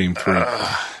just came through.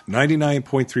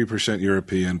 99.3%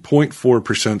 European,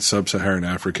 0.4% sub-Saharan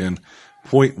African,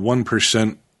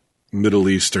 0.1% Middle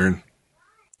Eastern.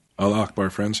 Allah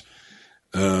Akbar, friends.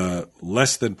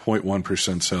 Less than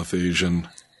 0.1% South Asian.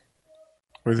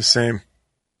 We're the same.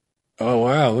 Oh,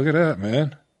 wow. Look at that,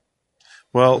 man.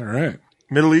 Well, all right.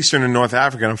 Middle Eastern and North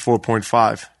African, I'm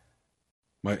 4.5.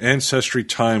 My ancestry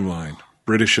timeline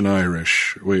British and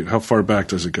Irish. Wait, how far back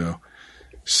does it go?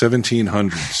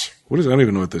 1700s. What is? I don't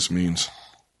even know what this means.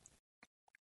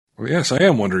 Well, yes, I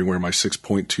am wondering where my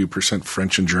 6.2%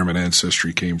 French and German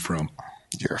ancestry came from.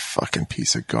 You're a fucking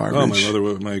piece of garbage.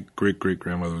 Oh, my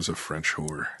great-great-grandmother was a French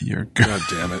whore. You're God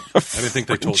damn it. I didn't think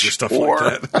they told you stuff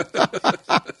like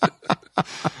that.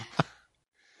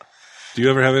 Do you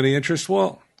ever have any interest,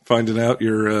 Walt, finding out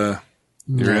your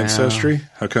ancestry?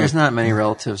 How come? There's not many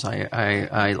relatives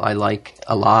I like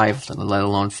alive, let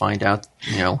alone find out,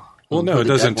 Well, no, it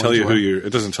doesn't tell you it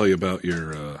doesn't tell you about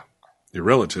your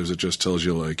relatives. It just tells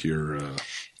you like your.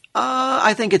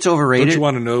 I think it's overrated. Don't you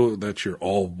want to know that you're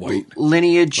all white?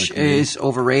 Lineage is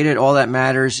overrated. All that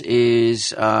matters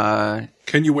is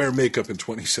can you wear makeup in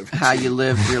 2017? How you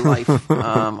live your life.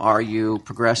 Are you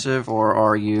progressive or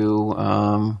are you,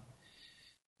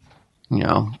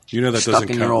 that stuck doesn't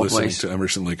in your count old listening ways? to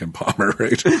Emerson, Lake and Palmer,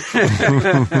 right?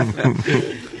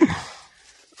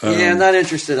 Yeah, I'm not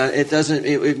interested. It doesn't.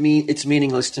 It's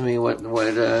meaningless to me. What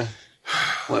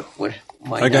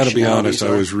my I got to be honest. nationalities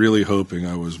are. I was really hoping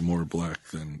I was more black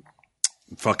than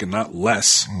fucking not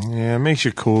less. Yeah, it makes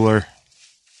you cooler.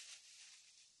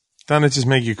 Doesn't it just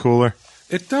make you cooler?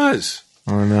 It does.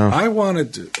 I know. I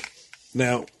wanted to.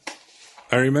 Now,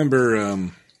 I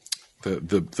remember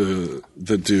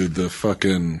the dude, the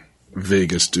fucking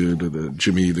Vegas dude, the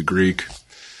Jimmy the Greek.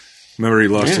 Remember, he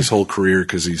lost his whole career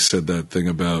because he said that thing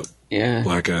about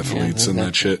black athletes and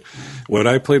that shit. When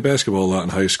I played basketball a lot in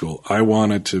high school, I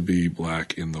wanted to be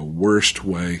black in the worst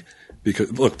way.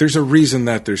 Because, look, there's a reason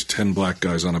that there's 10 black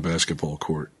guys on a basketball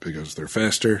court. Because they're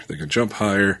faster, they can jump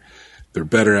higher, they're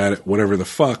better at it, whatever the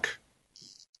fuck.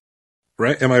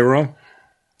 Right? Am I wrong?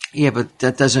 Yeah, but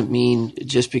that doesn't mean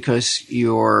just because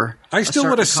you're. I still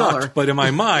would have sucked, but in my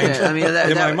mind,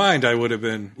 my mind, I would have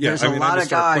been. Yeah, there's a lot of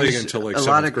guys. Until like a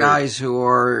lot of grade. guys who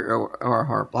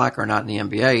are black are not in the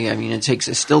NBA. I mean, it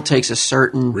still takes a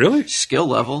certain skill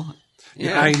level.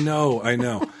 Yeah, I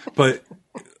know, but.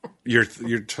 You're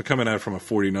coming at it from a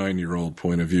 49-year-old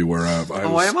point of view, where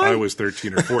I was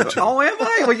 13 or 14. Oh, am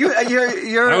I? Well,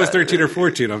 you're. I was 13 or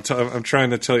 14. I'm trying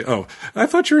to tell you. Oh, I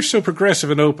thought you were so progressive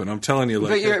and open. I'm telling you,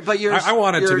 like, I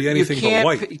wanted to be anything but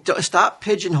white. Stop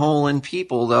pigeonholing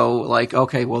people, though. Like,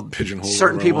 okay, well,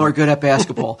 certain people are good at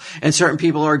basketball, and certain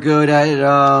people are good at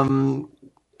I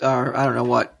don't know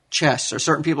what, chess, or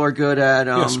certain people are good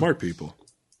at smart people.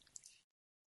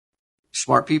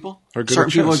 Smart people. Certain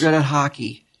people are good at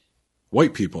hockey.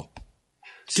 White people.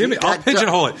 Give me. I'll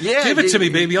pigeonhole it. Yeah, give it to me,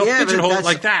 baby. I'll pigeonhole it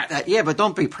like that. Yeah, but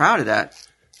don't be proud of that.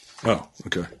 Oh,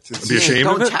 okay. Be ashamed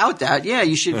of it? Don't tout that. Yeah,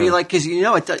 you should be like, because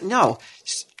no.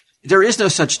 There is no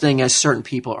such thing as certain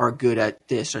people are good at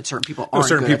this, and certain people aren't.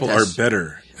 Certain good people at this. are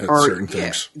better at certain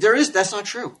things. There is. That's not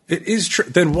true. It is true.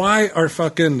 Then why are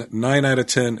fucking 9 out of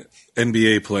 10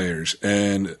 NBA players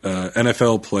and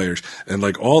NFL players and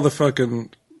like all the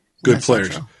fucking good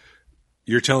players?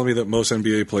 You're telling me that most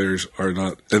NBA players are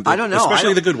not. I don't know.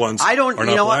 Especially the good ones. I don't. Are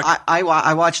you know black? what?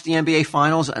 I watch the NBA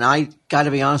finals, and I got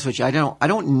to be honest with you. I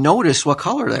don't notice what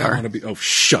color they are. Oh,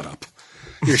 shut up!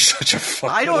 You're such a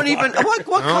fucking. I don't even. What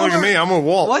color? Look at me. I'm a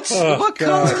Walt. What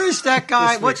color is that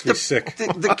guy? What's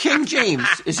the King James?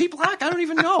 Is he black? I don't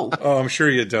even know. Oh, I'm sure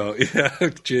you don't. Yeah,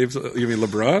 James. You mean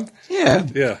LeBron? Yeah.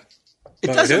 Yeah. It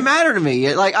doesn't matter to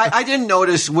me. Like I didn't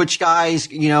notice which guys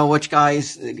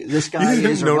this guy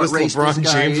is or what race LeBron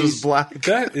this guy James is. was black.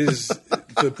 That is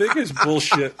the biggest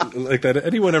bullshit like that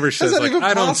anyone ever says. Like,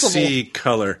 I don't see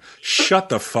color. Shut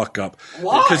the fuck up.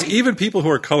 Why? Because even people who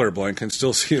are colorblind can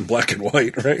still see in black and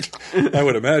white, right? I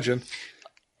would imagine.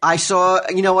 I saw.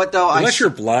 You know what though? Unless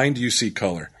you're blind, you see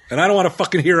color. And I don't want to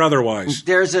fucking hear otherwise.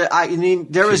 There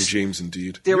was James,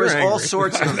 indeed. There was all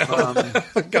sorts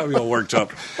of. Got me all worked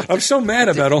up. I'm so mad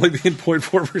about only being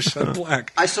 0.4%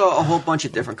 black. I saw a whole bunch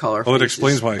of different color. Oh, it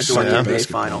explains why I saw the NBA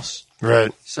basketball. finals.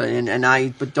 Right. So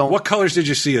but don't. What colors did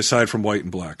you see aside from white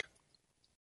and black?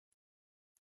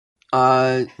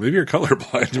 Maybe you're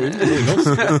colorblind.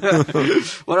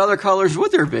 What other colors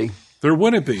would there be? There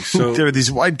wouldn't be. So there are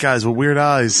these white guys with weird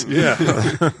eyes. Yeah,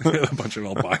 a bunch of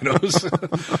albinos.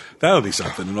 That would be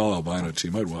something. An all albino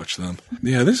team. I'd watch them.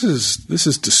 Yeah, this is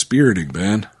dispiriting,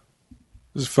 man.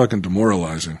 This is fucking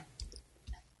demoralizing.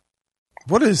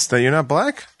 What is that? You're not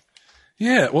black?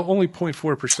 Yeah, well, only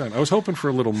 0.4%. I was hoping for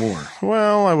a little more.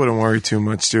 Well, I wouldn't worry too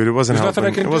much, dude. It wasn't There's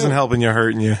helping. It wasn't helping you,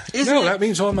 hurting you. That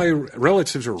means all my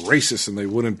relatives are racist and they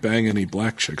wouldn't bang any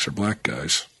black chicks or black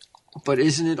guys. But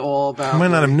isn't it all about? I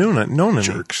might not have known any.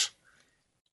 Jerks.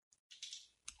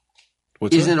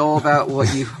 Isn't it all about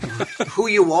who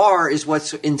you are is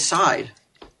what's inside,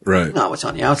 right? Not what's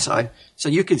on the outside. So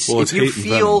you can if you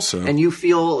feel and you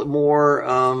feel more,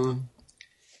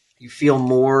 feel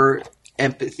more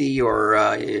empathy, or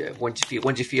what do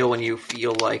you feel when you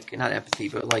feel like, not empathy,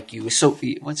 but like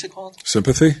what's it called?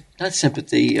 Sympathy? Not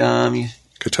sympathy.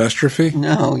 Catastrophe?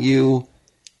 No,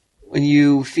 when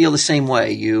you feel the same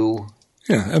way,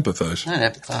 empathize. Not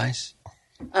empathize.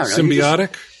 I don't know.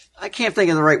 Symbiotic? I can't think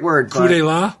of the right word. Coup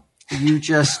d'état? You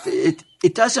just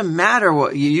it doesn't matter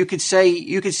what you could say.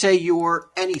 You could say you're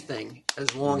anything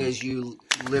as long as you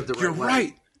live the right way. You're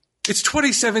right. It's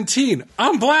 2017.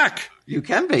 I'm black. You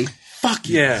can be. Fuck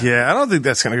yeah. Yeah, I don't think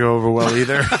that's going to go over well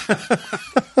either.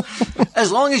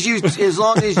 As long as you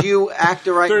act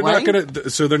the right way.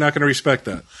 So they're not going to respect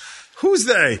that. Who's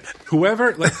they?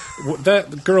 Whoever, like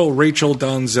that girl Rachel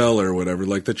Donzel or whatever,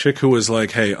 like the chick who was like,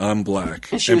 "Hey, I'm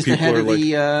black," and she was the head of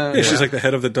the. She's like the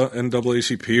head of the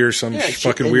NAACP or some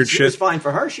fucking weird shit. It was fine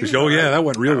for her. That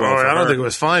went real well. I don't think it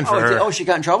was fine for her. She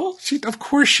got in trouble. Of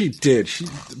course she did.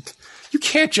 You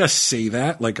can't just say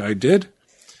that like I did.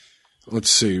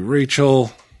 Let's see,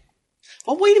 Rachel.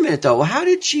 Well, wait a minute though. How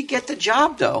did she get the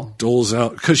job though? Doles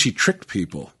out because she tricked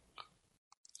people.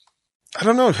 I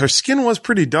don't know. Her skin was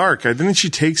pretty dark. Didn't she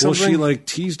take something? Well, she like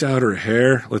teased out her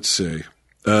hair. Let's see.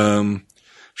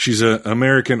 She's an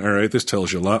American. All right, this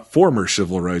tells you a lot. Former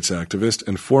civil rights activist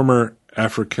and former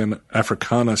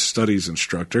Africana studies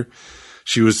instructor.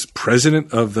 She was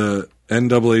president of the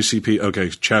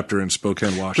NAACP, chapter in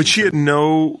Spokane, Washington. But she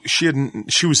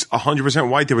was 100%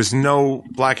 white. There was no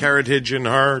black heritage in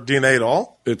her DNA at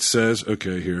all? It says,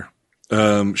 here.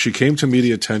 She came to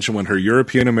media attention when her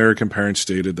European-American parents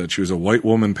stated that she was a white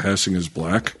woman passing as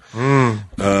black.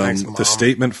 Thanks, Mom. The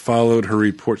statement followed her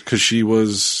report because she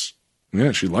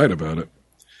lied about it.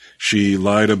 She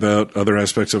lied about other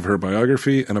aspects of her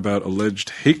biography and about alleged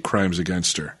hate crimes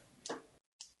against her.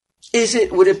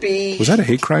 Would it be... Was that a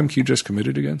hate crime Q just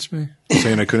committed against me?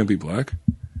 Saying I couldn't be black?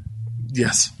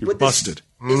 Yes. You're busted.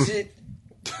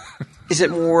 Is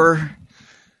it more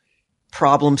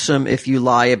problemsome if you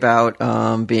lie about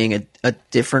being a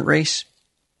different race?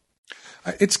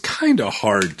 It's kind of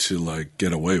hard to like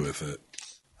get away with it.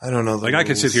 I don't know. I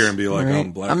could sit here and be like,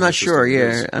 I'm black. I'm not sure.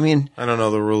 Yeah, I mean, I don't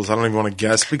know the rules. I don't even want to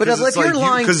guess. Because but if you're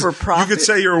lying for profit, you could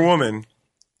say you're a woman,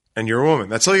 and you're a woman.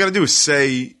 That's all you got to do is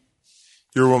say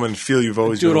you're a woman. Feel you've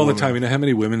always do it all the time. You know how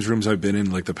many women's rooms I've been in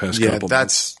like the past couple?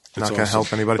 That's not going to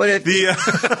help anybody.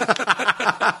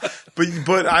 But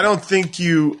but I don't think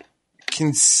you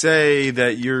can say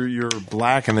that you're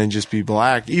black and then just be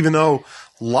black, even though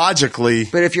logically,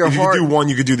 but if you do one,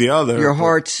 you could do the other. Your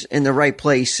heart's in the right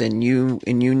place, and you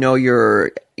know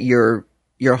you're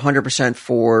 100%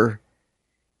 for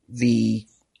the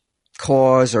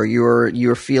cause, or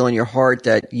you're feeling your heart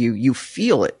that you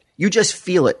feel it. You just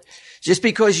feel it. Just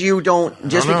because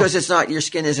because it's not, your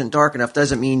skin isn't dark enough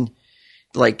doesn't mean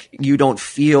like you don't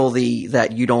feel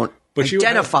that you don't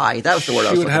identify. That was the word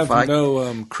I was looking for. She would have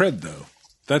no cred though.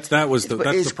 That's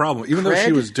the problem. Even though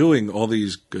she was doing all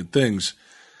these good things,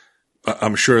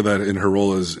 I'm sure that in her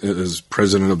role as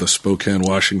president of the Spokane,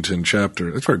 Washington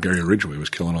chapter, that's where Gary Ridgway was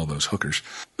killing all those hookers.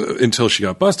 Until she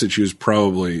got busted, she was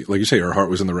probably, like you say, her heart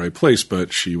was in the right place,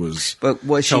 but she was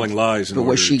telling lies in order to. But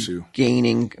was she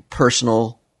gaining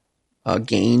personal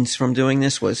gains from doing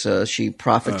this? Was she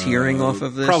profiteering off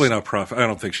of this? Probably not profit. I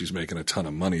don't think she's making a ton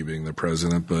of money being the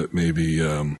president, but maybe,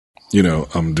 I'm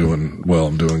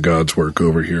doing God's work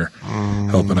over here,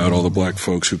 helping out all the black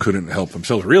folks who couldn't help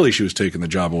themselves. Really, she was taking the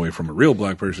job away from a real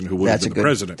black person who would have been the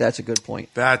president. That's a good point.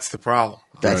 That's the problem.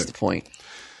 That's the point.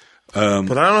 But I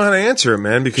don't know how to answer it,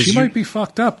 man, because she might be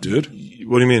fucked up, dude.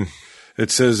 What do you mean?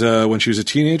 It says when she was a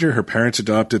teenager, her parents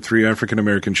adopted 3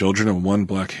 African-American children and 1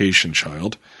 black Haitian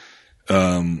child.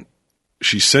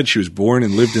 She said she was born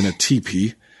and lived in a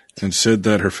teepee, and said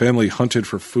that her family hunted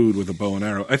for food with a bow and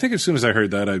arrow. I think as soon as I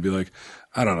heard that, I'd be like,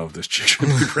 I don't know if this chick should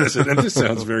be president. This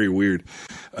sounds very weird.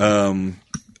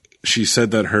 She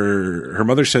said that her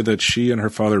mother said that she and her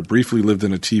father briefly lived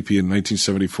in a teepee in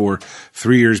 1974,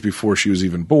 3 years before she was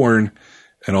even born,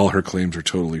 and all her claims are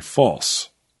totally false.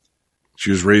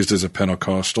 She was raised as a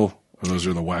Pentecostal. Those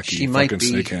are the wacky fucking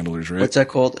snake handlers, right? What's that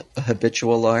called? A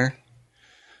habitual liar?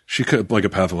 She could, like a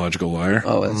pathological liar.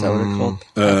 Oh, is that what it's called?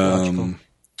 Pathological.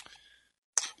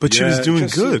 But she was doing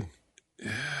good.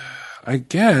 I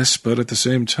guess, but at the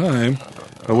same time...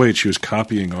 Oh, wait, she was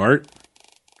copying art?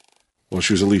 Well,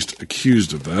 she was at least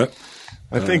accused of that.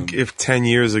 I think if 10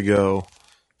 years ago...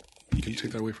 Can you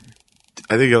take that away from me?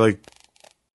 I think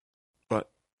What?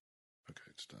 Okay,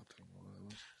 it stopped.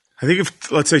 I think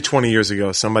if, let's say 20 years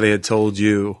ago, somebody had told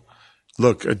you,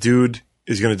 look, a dude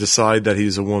is going to decide that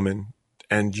he's a woman,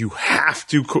 and you have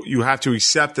to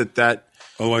accept that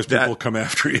Otherwise, people come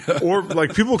after you. Or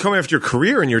like people come after your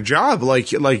career and your job. Like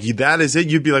that is it.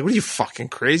 You'd be like, what are you, fucking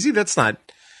crazy? That's not.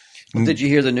 Did you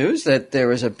hear the news that there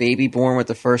was a baby born with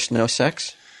the first no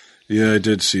sex? Yeah, I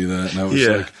did see that. And I was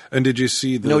like, and did you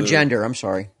see the no gender? I'm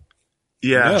sorry.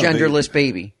 Yeah, genderless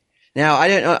baby. Now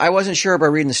I wasn't sure about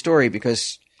reading the story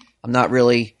because I'm not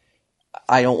really.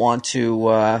 I don't want to.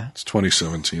 It's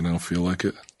 2017. I don't feel like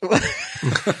it.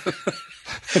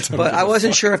 But I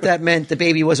wasn't sure if that meant the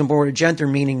baby wasn't born with a gender,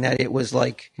 meaning that it was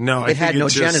like it had no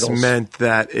genitals. Meant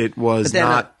that it was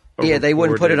not. They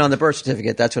wouldn't put it on the birth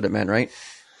certificate. That's what it meant, right?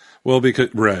 Well, because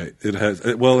it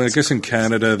has. Well, I guess in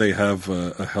Canada they have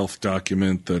a health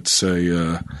document that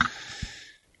say.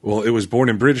 Well, it was born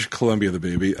in British Columbia, the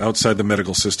baby, outside the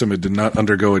medical system. It did not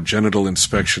undergo a genital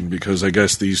inspection because I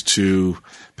guess these two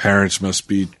parents must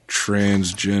be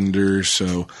transgender.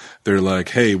 So they're like,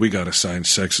 hey, we got assigned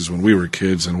sexes when we were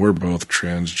kids and we're both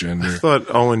transgender. I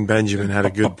thought Owen Benjamin had a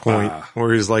good point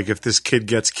where he's like, if this kid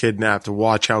gets kidnapped,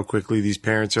 watch how quickly these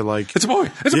parents are like, it's a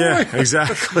boy. It's a boy. Yeah,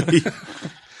 exactly.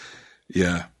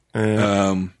 Yeah.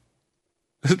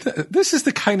 This is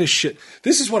the kind of shit.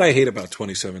 This is what I hate about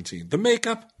 2017. The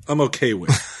makeup, I'm okay with.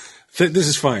 This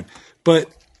is fine. But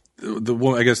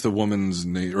I guess the woman's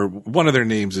name, or one of their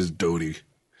names is Dodie.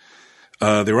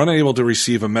 They were unable to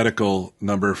receive a medical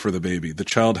number for the baby. The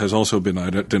child has also been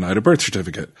denied a birth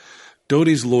certificate.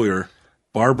 Dodie's lawyer,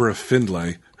 Barbara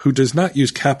Findlay, who does not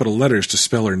use capital letters to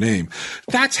spell her name.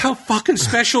 That's how fucking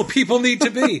special people need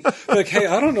to be. Like, hey,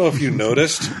 I don't know if you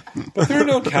noticed, but there are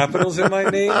no capitals in my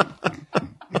name.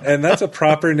 And that's a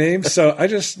proper name. So I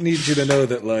just need you to know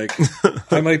that, like,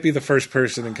 I might be the first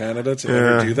person in Canada to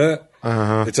ever do that.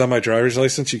 Uh-huh. It's on my driver's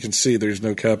license. You can see there's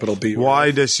no capital B. Why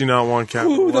does she not want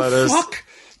capital letters? The fuck?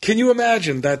 Can you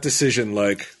imagine that decision?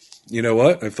 Like, you know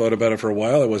what? I've thought about it for a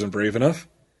while. I wasn't brave enough.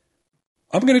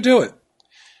 I'm going to do it.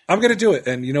 I'm going to do it.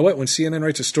 And you know what? When CNN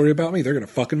writes a story about me, they're going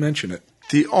to fucking mention it.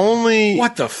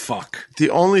 What the fuck? The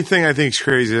only thing I think is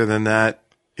crazier than that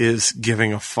is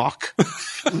giving a fuck.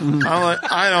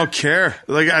 I don't care.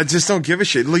 Like, I just don't give a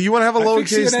shit. Like, you want to have a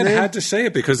lowercase name? CNN had to say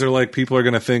it because they're like, people are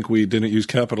going to think we didn't use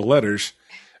capital letters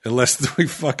unless we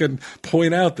fucking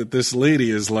point out that this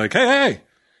lady is like, hey,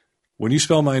 when you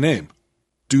spell my name,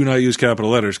 do not use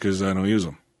capital letters because I don't use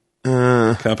them.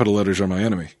 Capital letters are my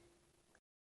enemy.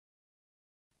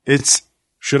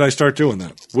 Should I start doing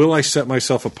that? Will I set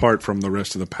myself apart from the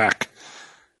rest of the pack?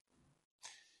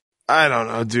 I don't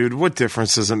know, dude. What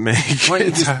difference does it make? Why don't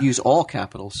you just use all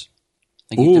capitals?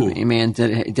 Like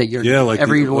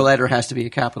every letter has to be a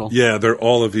capital. Yeah, they're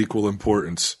all of equal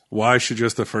importance. Why should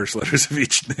just the first letters of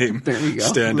each name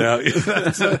stand out?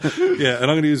 Yeah, and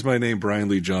I'm going to use my name, Brian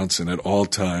Lee Johnson, at all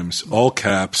times, all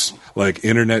caps, like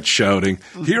internet shouting,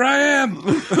 here I am!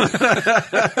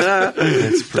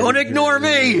 Don't ignore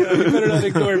me! You better not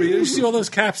ignore me. You see all those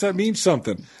caps? That means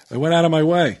something. I went out of my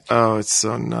way. Oh, it's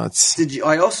so nuts.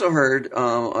 I also heard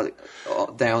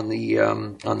down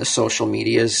on the social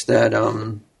medias that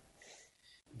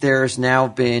there's now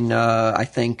been, I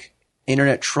think,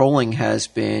 internet trolling has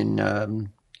been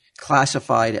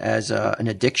classified as an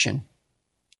addiction.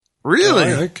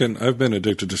 Really? I've been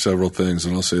addicted to several things,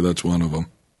 and I'll say that's one of them.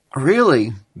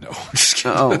 Really? No, I'm just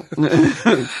kidding. Oh,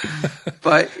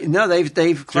 but no,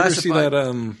 they've classified. Did you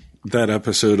ever see that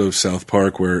episode of South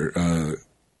Park where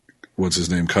what's his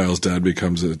name? Kyle's dad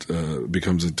becomes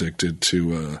addicted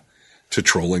to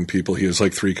trolling people. He has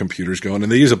like 3 computers going,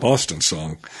 and they use a Boston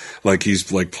song, like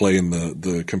he's like playing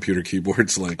the computer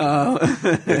keyboards. Like,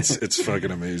 it's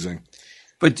fucking amazing.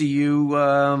 But do you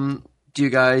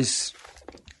guys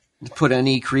put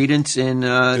any credence in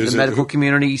the medical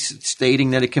community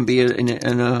stating that it can be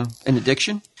an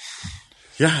addiction?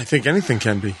 Yeah, I think anything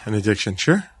can be an addiction.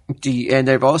 Sure. And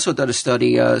they've also done a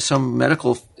study. Some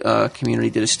medical community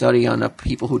did a study on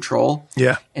people who troll.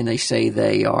 Yeah, and they say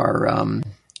they are.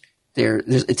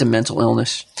 It's a mental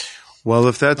illness. Well,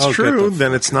 if that's true,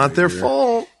 then it's not their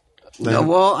fault. No,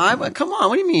 well, come on.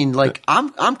 What do you mean? Like,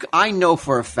 I know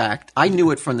for a fact. I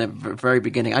knew it from the very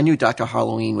beginning. I knew Dr.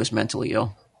 Halloween was mentally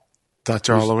ill.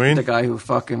 Dr. Halloween, the guy who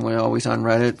fucking was always on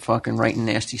Reddit, fucking writing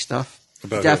nasty stuff.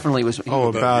 Definitely was.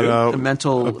 About a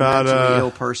mentally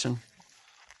ill person.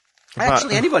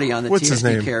 Actually, anybody on the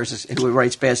TSP Cares who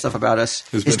writes bad stuff about us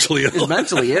is mentally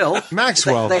ill.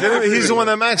 Maxwell. He's the one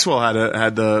that Maxwell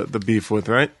had the beef with,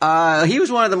 right? He was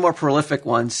one of the more prolific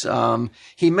ones.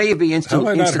 He may be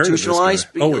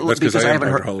institutionalized because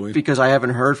I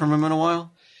haven't heard from him in a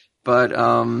while. But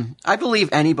I believe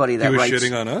anybody that he was writes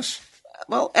shitting on us.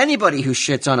 Well, anybody who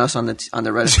shits on us on the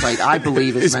Reddit site, I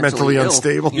believe, is mentally ill.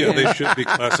 unstable. Yeah, they should be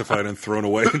classified and thrown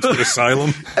away into an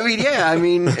asylum. I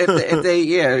mean, if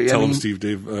they Tell them Steve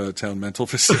Dave Town Mental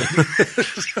Facility.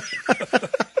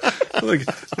 Like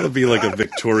it'll be like a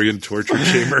Victorian torture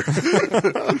chamber.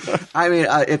 I mean,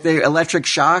 if they electric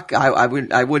shock, I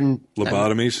wouldn't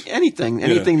Lobotomies,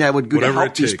 anything that would go to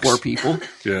help these poor people.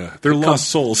 Yeah, they're lost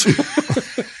souls.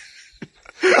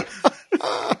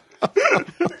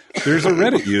 There's a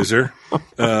Reddit user.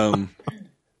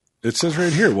 It says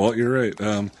right here, Walt, you're right.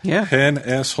 Hen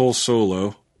asshole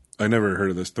solo. I never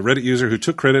heard of this. The Reddit user who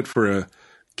took credit for a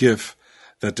GIF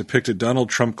that depicted Donald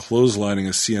Trump clotheslining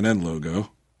a CNN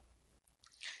logo.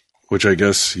 Which I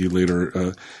guess he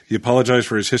later he apologized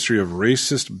for his history of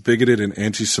racist, bigoted, and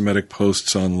anti-Semitic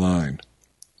posts online.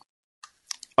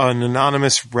 An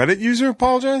anonymous Reddit user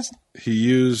apologized? He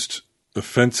used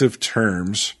offensive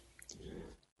terms.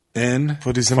 N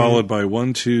followed by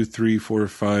 1, 2, 3, 4,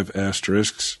 5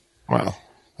 asterisks. Wow,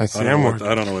 that's the I M word.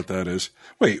 don't know what that is.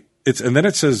 Wait, and then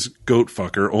it says goat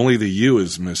fucker. Only the U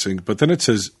is missing, but then it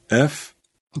says F.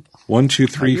 1, 2,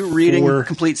 3, 4. Are you reading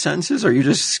complete sentences, or are you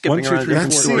just skipping 1, 2, 3,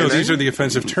 around? 4. No, these are the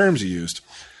offensive terms he used.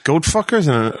 Goat fucker is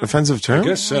an offensive term? I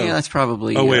guess so. Yeah, that's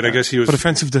probably. Oh wait, I guess he was. But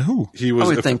offensive to who? He was. I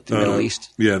would think the Middle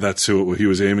East. Yeah, that's who he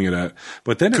was aiming it at.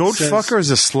 But then goat fucker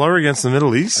is a slur against the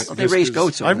Middle East. Well, they raise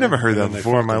goats. I've never heard that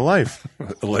before in my life.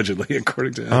 Allegedly,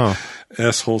 according to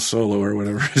asshole solo or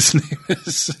whatever his name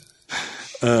is.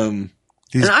 And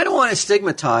I don't want to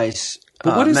stigmatize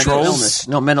mental illness.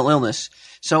 No, mental illness.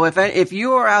 So if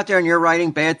you are out there and you're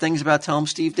writing bad things about Tell 'em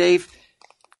Steve Dave,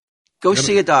 go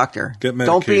see a doctor. Get medicated.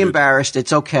 Don't be embarrassed.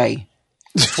 It's okay.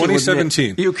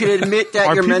 2017. You can admit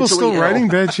that you're mentally ill. Are people still writing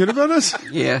bad shit about us?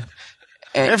 Yeah.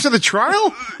 After the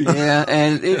trial? Yeah,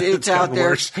 and it's out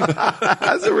there. Is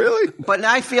it really? But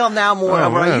I feel now more.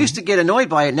 I used to get annoyed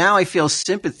by it. Now I feel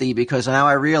sympathy because now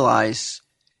I realize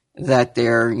that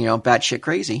they're batshit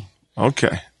crazy.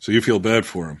 Okay. So you feel bad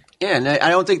for him. Yeah, and I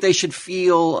don't think they should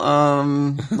feel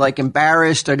like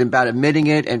embarrassed about admitting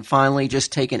it and finally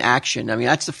just taking action. I mean,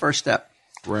 that's the first step.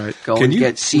 Right. Go Can and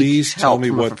you seek please help tell me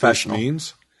from a what this professional.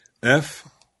 means? F,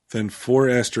 then 4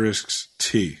 asterisks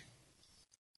T.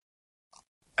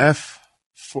 F,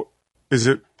 is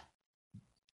it?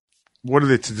 What are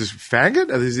they? To this faggot?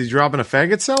 Is he dropping a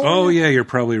faggot cell? Oh yeah, you're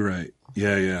probably right.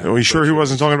 Yeah. Are we sure he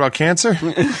wasn't talking about cancer?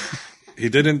 He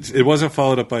didn't. It wasn't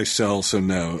followed up by cell, so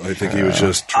no. I think he was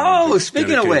just. Trying to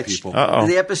speaking of dedicate which, people.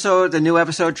 the new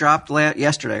episode dropped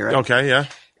yesterday, right? Okay, yeah.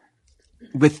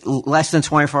 With less than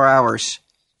 24 hours,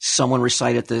 someone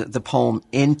recited the poem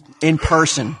in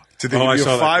person. Did they give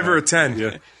you a 5 or a 10?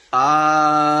 Yeah.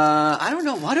 I don't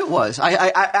know what it was.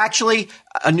 I actually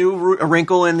a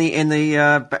wrinkle in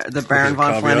the Baron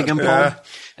von Flanagan poem.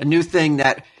 A new thing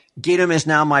that Gidim is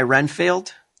now my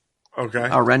Renfield. Okay.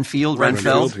 Renfeld.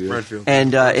 Renfield.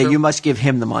 And you must give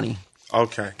him the money.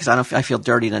 Okay. Because I feel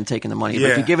dirty then taking the money. Yeah.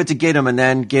 But if you give it to Gidim and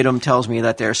then Gidim tells me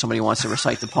that there's somebody who wants to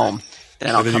recite the poem,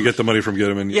 then And then you get the money from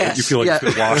Gidim and you feel like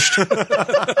you've been washed.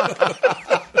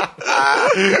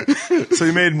 So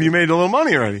you made a little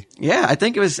money already. Yeah, I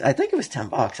think it was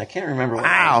 $10. I can't remember what it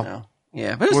was now.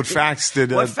 Yeah, but what facts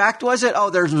did? What fact was it? Oh,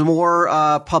 there's more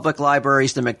public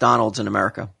libraries than McDonald's in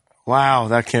America. Wow,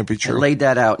 that can't be true. I laid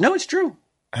that out. No, it's true.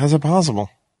 How's it possible?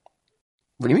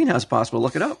 What do you mean? How's it possible?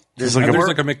 Look it up. There's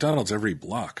like a McDonald's every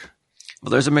block.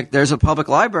 Well, there's a public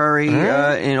library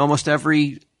in almost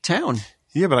every town.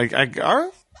 Yeah, but I'm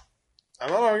not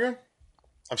arguing.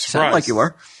 I'm surprised. Sounded like you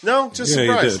were. No, just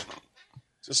surprised. You did.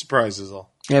 Just surprised is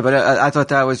all. Yeah, but I thought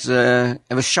that was it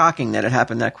was shocking that it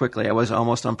happened that quickly. I was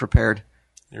almost unprepared.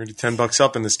 You're already $10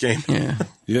 up in this game. Yeah.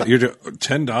 Yeah, you're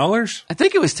 $10. I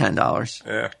think it was $10.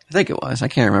 Yeah, I think it was. I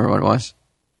can't remember what it was.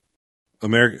 You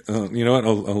know what?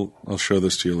 I'll show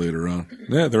this to you later on.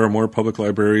 Yeah, there are more public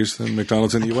libraries than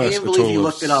McDonald's in the U.S. I can't believe you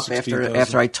looked it up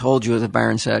after I told you what the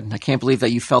Baron said. I can't believe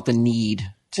that you felt the need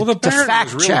to, the Baron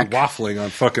fact was really check. waffling on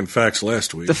fucking facts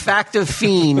last week. The fact of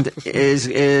fiend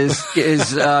isn't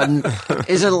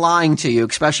lying to you,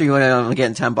 especially when I'm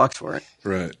getting $10 for it.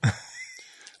 Right.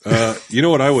 You know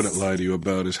what I wouldn't lie to you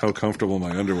about is how comfortable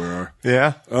my underwear are.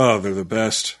 yeah. Oh, they're the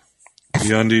best.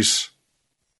 MeUndies.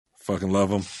 Fucking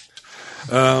love them.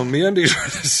 MeUndies are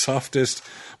the softest,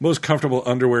 most comfortable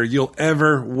underwear you'll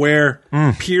ever wear,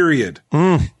 period.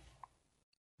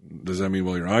 Does that mean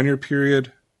while you're on your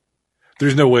period?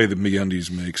 There's no way that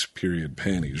MeUndies makes period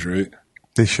panties, right?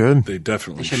 They should. They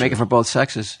definitely Should make it for both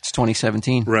sexes. It's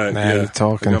 2017. Right, Now you're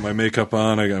talking. I got my makeup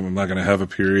on. I'm not going to have a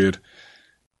period.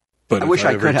 But I wish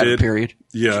I could have a period.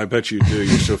 Yeah, I bet you do.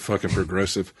 You're so fucking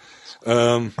progressive.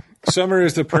 Summer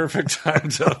is the perfect time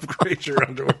to upgrade your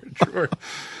underwear drawer.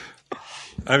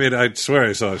 I mean, I swear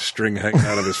I saw a string hanging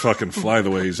out of his fucking fly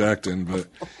the way he's acting, but...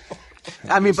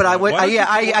 I mean, but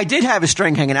I did have a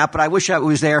string hanging out, but I wish I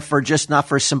was there for just not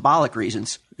for symbolic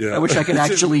reasons. Yeah. I wish I could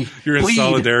actually You're in bleed.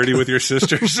 solidarity with your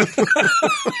sisters.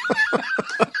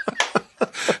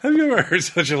 Have you ever heard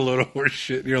such a load of horse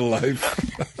shit in your life?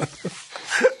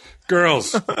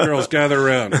 Girls, gather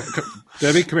around.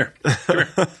 Debbie, come here.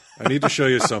 I need to show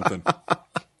you something.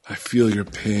 I feel your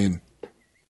pain.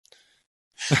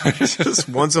 Just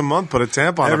once a month, put a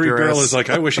tampon Every up your girl ass. is like,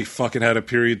 I wish he fucking had a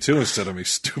period too instead of me,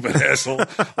 stupid asshole.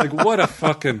 Like, what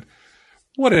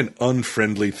an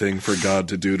unfriendly thing for God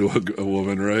to do to a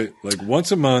woman, right? Like,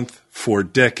 once a month for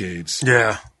decades,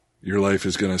 Yeah. your life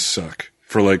is going to suck.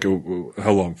 For like,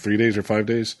 how long? 3 days or 5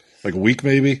 days? Like a week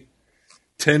maybe?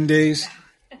 10 days?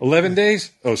 11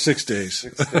 days? Oh, 6 days.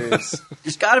 6 days.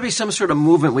 There's got to be some sort of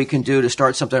movement we can do to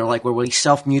start something like where we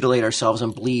self-mutilate ourselves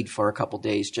and bleed for a couple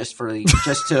days just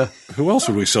to Who else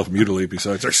would we self-mutilate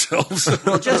besides ourselves?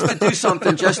 well, just to do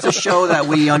something, just to show that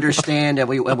we understand and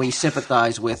we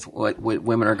sympathize with what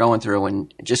women are going through,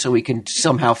 and just so we can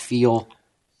somehow feel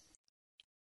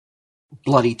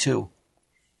bloody too.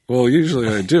 Well, usually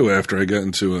I do after I get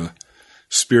into a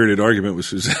spirited argument with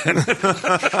Suzanne.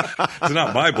 It's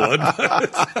not my blood. But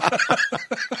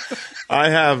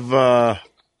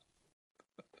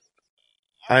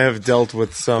I have dealt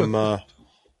with some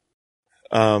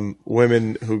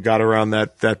women who got around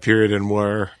that period and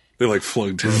were they like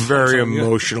flogged him. very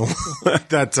emotional at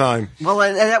that time. Well,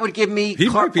 and that would give me He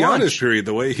might carte be on his blanche. period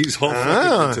the way he's all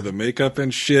fucking into the makeup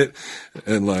and shit,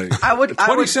 and like I would-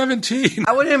 2017.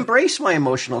 I would embrace my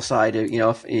emotional side. It'd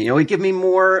give me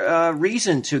more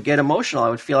reason to get emotional.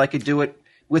 I would feel I could do it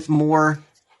with more.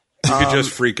 You could just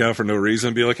freak out for no reason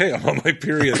and be like, "Hey, I'm on my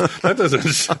period." That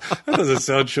doesn't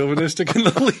sound chauvinistic in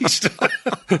the least.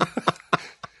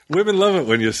 Women love it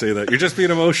when you say that. You're just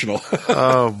being emotional.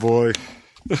 Oh boy,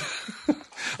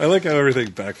 I like how everything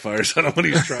backfires on him when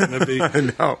he's trying to be. I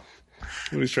know,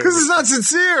 When he's trying because to it's not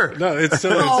sincere. No, it's so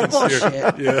Oh, insincere.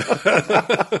 bullshit. Yeah.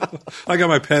 I got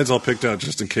my pads all picked out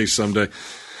just in case someday.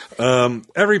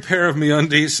 Every pair of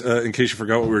MeUndies, in case you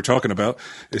forgot what we were talking about,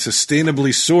 is sustainably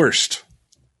sourced.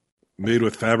 Made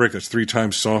with fabric that's 3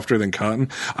 times softer than cotton.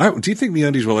 Do you think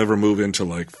MeUndies will ever move into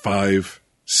like 5,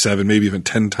 7, maybe even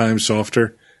 10 times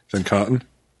softer than cotton?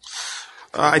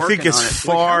 I think working as on it.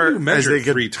 far How do you as measure they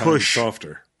can 3 times push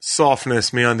softer? softness,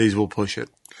 MeUndies will push it.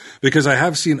 Because I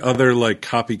have seen other like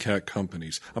copycat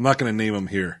companies. I'm not going to name them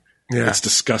here. Yeah. It's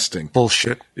disgusting.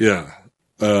 Bullshit. Yeah.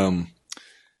 And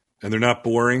they're not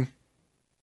boring.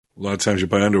 A lot of times you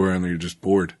buy underwear and you're just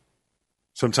bored.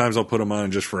 Sometimes I'll put them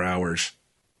on just for hours.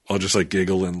 I'll just like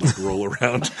giggle and like roll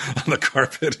around on the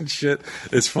carpet and shit.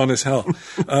 It's fun as hell.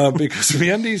 Because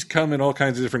MeUndies come in all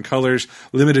kinds of different colors,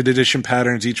 limited edition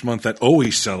patterns each month that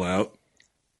always sell out.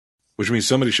 Which means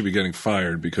somebody should be getting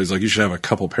fired because like you should have a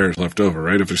couple pairs left over,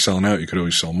 right? If they're selling out, you could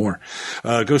always sell more.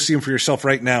 Go see them for yourself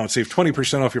right now and save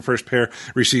 20% off your first pair.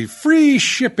 Receive free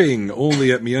shipping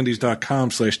only at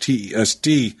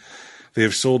MeUndies.com/TESD. They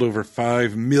have sold over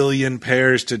 5 million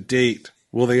pairs to date.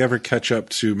 Will they ever catch up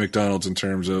to McDonald's in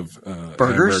terms of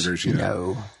Burgers? hamburgers? Yeah.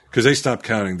 No. Because they stopped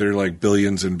counting. They're like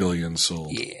billions and billions sold.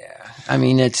 Yeah. I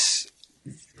mean, it's.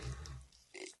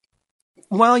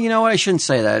 Well, you know what? I shouldn't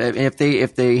say that. If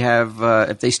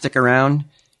they stick around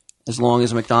as long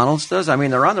as McDonald's does, I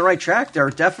mean, they're on the right track. They're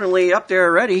definitely up there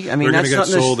already. I mean, They're going that's to get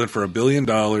something. sold and for $1 billion,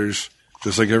 just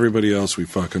like everybody else we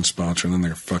fucking sponsor, and then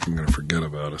they're fucking going to forget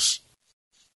about us.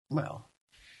 Well,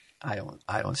 I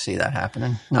don't see that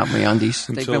happening. Not MeUndies.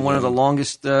 They've Until been one of the then.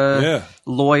 longest,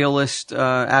 loyalist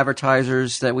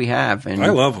advertisers that we have. And I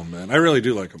love them, man. I really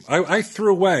do like them. I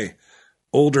threw away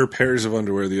older pairs of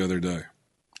underwear the other day.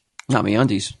 not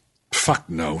MeUndies. Fuck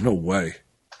no way.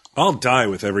 I'll die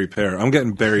with every pair. I'm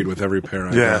getting buried with every pair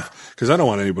I Yeah. have because I don't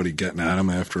want anybody getting at them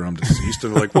after I'm deceased.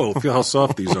 And they're like, whoa, feel how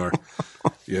soft these are.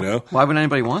 You know? Why would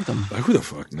anybody want them? Like, who the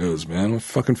fuck knows, man? I'm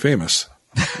fucking famous.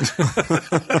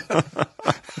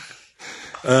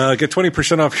 Get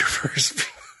 20% off your first.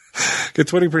 Get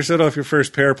 20% off your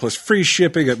first pair plus free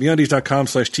shipping at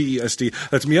MeUndies.com/TESD.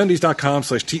 That's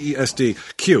MeUndies.com/TESD.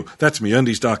 Q. That's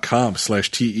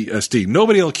MeUndies.com/TESD.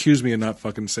 Nobody will accuse me of not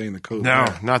fucking saying the code. No,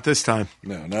 there. not this time.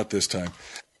 No, not this time.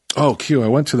 Oh, Q. I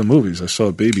went to the movies. I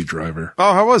saw Baby Driver.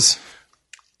 Oh, how was?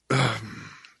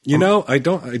 You know, I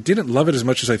didn't love it as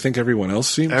much as I think everyone else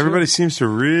seemed. Everybody seems to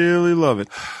really love it.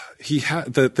 He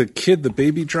had the kid, the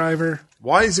Baby Driver.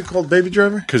 Why is it called Baby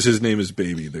Driver? Because his name is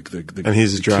Baby, And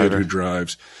he's a the driver. kid who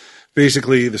drives.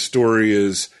 Basically, the story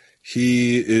is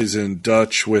he is in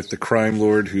Dutch with the crime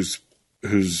lord who's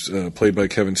who's played by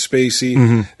Kevin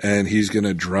Spacey, and he's going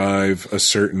to drive a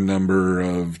certain number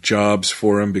of jobs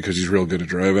for him because he's real good at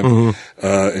driving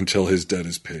until his debt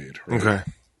is paid. Right? Okay.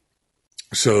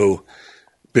 So,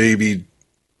 Baby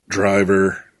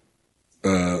Driver,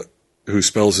 who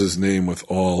spells his name with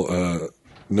all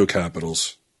no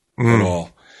capitals at all,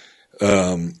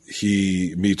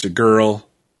 he meets a girl,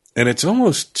 and it's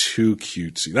almost too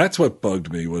cutesy. That's what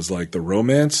bugged me, was like the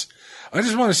romance. I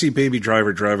just want to see Baby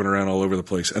Driver driving around all over the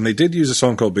place. And they did use a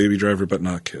song called Baby Driver, but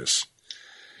not Kiss.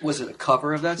 Was it a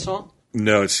cover of that song?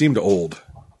 No, it seemed old.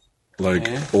 Like,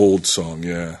 old song,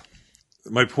 yeah.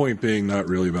 My point being not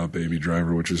really about Baby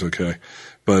Driver, which is okay.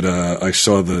 But I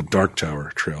saw the Dark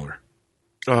Tower trailer.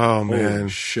 Oh, man. Holy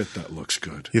shit, that looks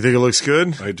good. You think it looks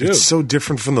good? I do. It's so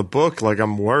different from the book. Like,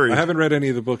 I'm worried. I haven't read any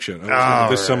of the books yet.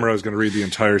 This summer I was going to read the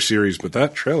entire series, but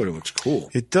that trailer looks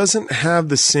cool. It doesn't have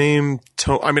the same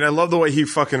tone. I mean, I love the way he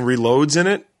fucking reloads in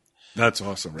it. That's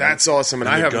awesome, right? That's awesome, and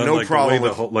I have gun, no like problem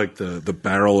the way with the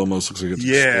barrel almost looks like it's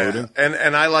exploding.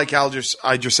 And I like Idris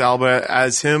Elba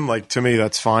as him. Like, to me,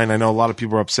 that's fine. I know a lot of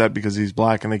people are upset because he's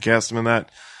black and they cast him in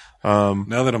that.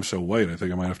 Now that I'm so white, I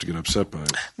think I might have to get upset by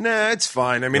it. Nah, it's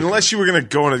fine. I mean, unless you were going to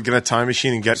go and get a time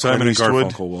machine and get Simon and Clint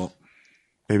Eastwood, Garfunkel, Walt.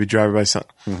 Baby Driver by Sun.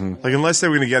 Like, unless they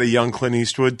were going to get a young Clint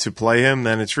Eastwood to play him,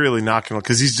 then it's really not going to,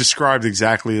 because he's described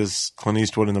exactly as Clint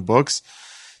Eastwood in the books.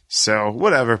 So,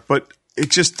 whatever. But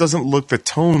it just doesn't look, the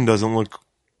tone doesn't look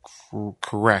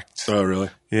correct. Oh, really?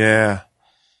 Yeah.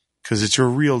 Because it's a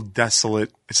real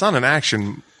desolate, it's not an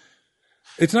action.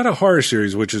 It's not a horror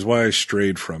series, which is why I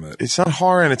strayed from it. It's not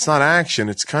horror and it's not action.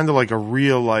 It's kind of like a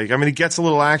real, like, I mean, it gets a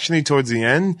little actiony towards the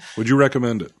end. Would you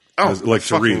recommend it? Oh, like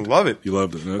I to read? love it. You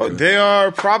loved it. Okay. They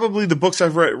are probably the books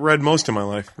I've read most in my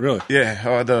life. Really?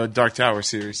 Yeah, the Dark Tower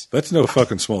series. That's no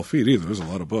fucking small feat either. There's a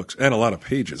lot of books and a lot of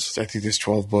pages. I think there's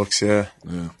 12 books, yeah.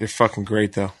 They're fucking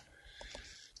great, though.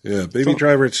 Yeah, Baby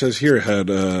Driver, it says here,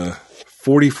 had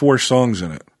 44 songs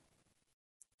in it.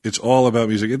 It's all about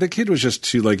music. The kid was just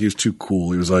too, like, he was too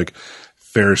cool. He was like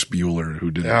Ferris Bueller,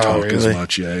 who didn't talk as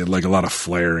much. Yeah, he had like a lot of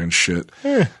flair and shit.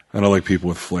 I don't like people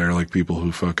with flair, like people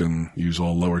who fucking use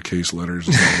all lowercase letters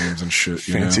and names and shit.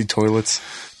 Fancy toilets.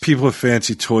 People with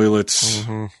fancy toilets.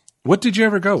 What did you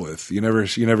ever go with? You never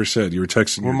said. You were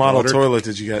texting your daughter. What model toilet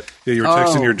did you get? Yeah, you were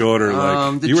texting your daughter.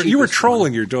 Like you were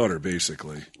trolling your daughter,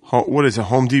 basically. What is it?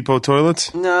 Home Depot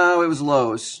toilets? No, it was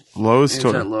Lowe's. Lowe's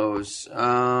toilet. It was at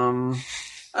Lowe's.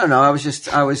 I don't know.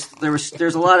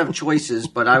 There's a lot of choices,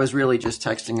 but I was really just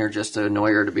texting her just to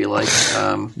annoy her, to be like,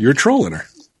 you're trolling her.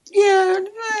 Yeah.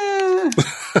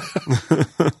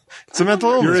 It's a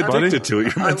mental illness, You're addicted to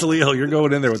it. You're mentally ill. You're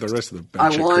going in there with the rest of the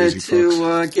batshit I wanted crazy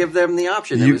to give them the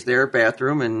option. It was their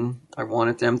bathroom, and I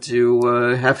wanted them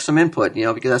to have some input,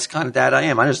 because that's the kind of dad I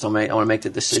am. I just don't I want to make the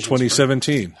decision. It's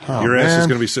 2017. Your ass is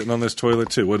going to be sitting on this toilet,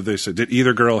 too. What did they say? Did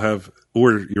either girl have,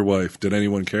 or your wife, did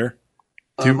anyone care?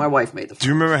 My wife made the Do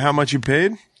you remember how much you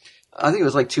paid? I think it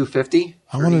was like $250.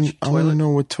 I want to know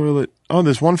what toilet. Oh,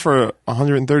 there's one for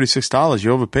 $136.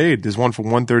 You overpaid. There's one for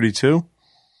 $132.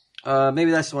 Maybe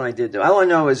that's the one I did do. All I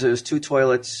know is it was 2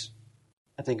 toilets.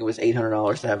 I think it was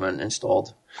 $800 to have them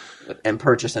installed and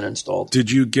purchased and installed.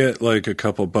 Did you get like a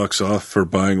couple bucks off for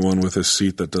buying one with a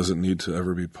seat that doesn't need to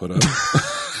ever be put up?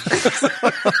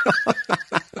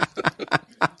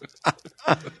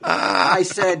 I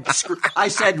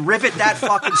said, rivet that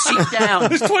fucking seat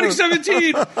down. It's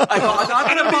 2017. I'm not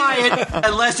going to buy it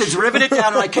unless it's riveted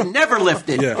down, and I can never lift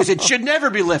it because it should never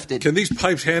be lifted. Can these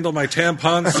pipes handle my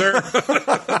tampons, sir?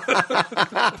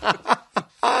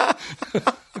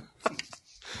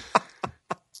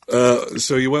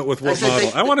 So you went with what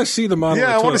model? I want to see the model.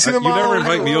 Yeah, I want to see the model. You never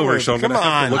invite me over, so I'm going to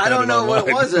have to look at it. I don't know what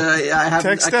it was.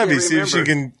 Text Debbie, see if she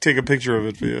can take a picture of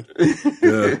it for you.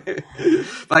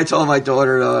 I told my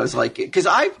daughter, though, I was like, because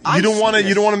you don't want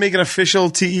to make an official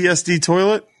TESD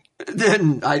toilet.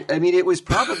 Then I mean, it was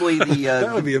probably the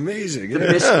that would be amazing. The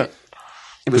biscuit.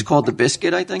 It was called the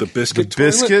biscuit, I think. The biscuit. The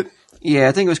biscuit. Yeah,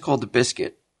 I think it was called the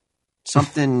biscuit.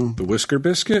 Something. The whisker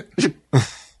biscuit.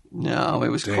 No, it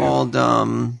was called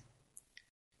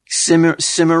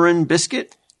Cimarron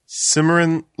biscuit.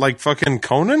 Cimarron, like fucking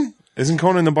Conan? Isn't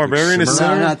Conan the Barbarian?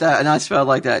 No, not that. Not spelled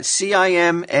like that.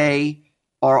 CIMARRON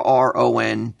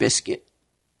biscuit.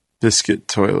 Biscuit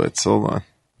toilets. Hold on,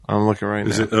 I'm looking right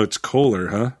now. Oh, it's Kohler,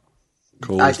 huh?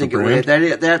 Kohler's I think the brand?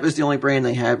 that was the only brand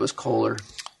they had was Kohler.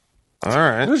 All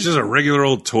right, it was just a regular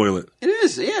old toilet. It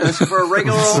is. Yeah, it's for a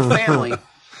regular old family.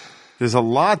 There's a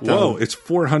lot, though. Whoa, it's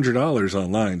 $400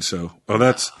 online. So,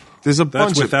 there's a bunch.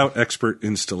 That's without expert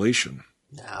installation.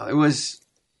 No, it was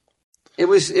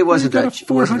It wasn't got that a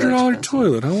 $400 expensive.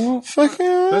 toilet, huh? Well, Fucking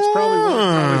that's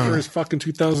probably for his fucking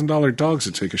 $2,000 dogs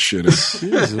to take a shit in.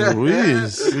 Jeez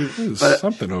Louise. There's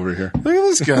something over here. Look at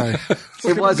this guy.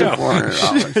 It wasn't $400.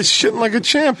 Shitting like a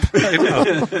champ. I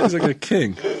know. He's like a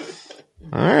king.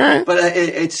 All right. But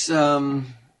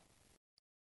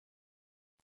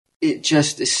it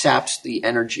just saps the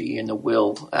energy and the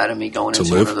will out of me going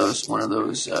into live? one of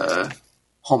those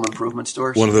home improvement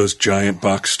stores. One of those giant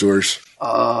box stores.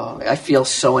 I feel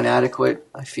so inadequate.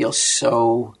 I feel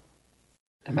so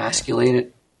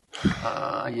emasculated.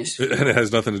 And it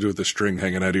has nothing to do with the string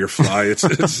hanging out of your fly. It's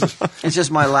It's just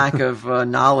my lack of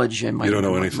knowledge and my You don't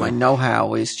know anything. my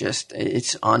know-how is just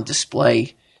it's on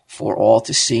display for all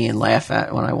to see and laugh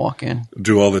at when I walk in.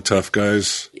 do all the tough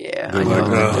guys. Yeah, They're I like,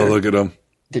 know. oh, look at them.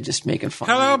 They're just making fun.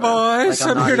 Hello, of me. boys. Like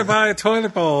I'm not here to even- buy a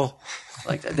toilet bowl.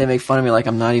 Like they make fun of me like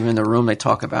I'm not even in the room. They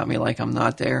talk about me like I'm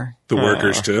not there. The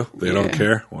workers, too. They don't Yeah.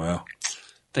 care. Wow.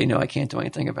 They know I can't do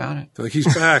anything about it. They're like,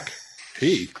 he's back.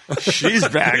 She's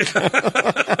back.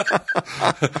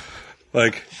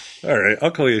 Like, all right,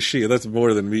 I'll call you she. That's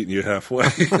more than meeting you halfway.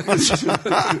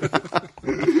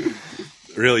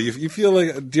 Really, you feel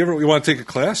like? Do you want to take a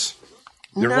class?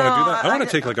 You ever want to do that? I want to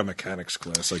take like a mechanics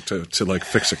class, like to like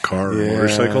fix a car or a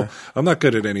motorcycle. I'm not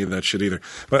good at any of that shit either.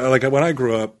 But like when I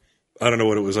grew up, I don't know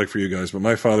what it was like for you guys, but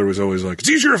my father was always like, "It's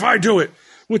easier if I do it,"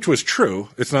 which was true.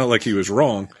 It's not like he was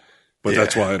wrong, but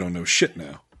that's why I don't know shit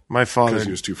now My father because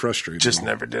he was too frustrated. just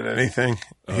never did anything.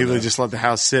 He would just let the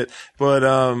house sit. But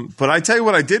I tell you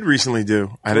what I did recently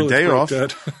do. I had a Well, day it's off. great,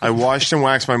 Dad. I washed and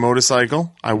waxed my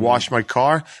motorcycle. I washed my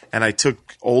car, and I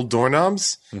took old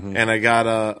doorknobs and I got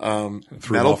a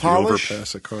Threw metal off the polish.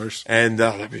 overpass of cars. And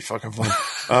that'd be fucking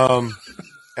fun.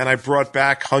 And I brought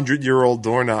back 100-year-old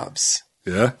doorknobs.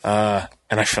 Yeah.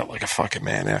 And I felt like a fucking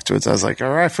man afterwards. I was like, all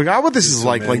right, I forgot what this is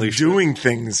like manly shit. doing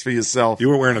things for yourself. You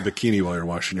were wearing a bikini while you're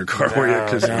washing your car, were you?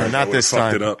 Because No, not this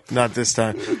time. It up. Not this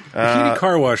time. Bikini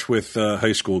car wash with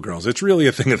high school girls. It's really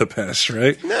a thing of the past,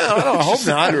 right? No, I hope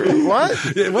not.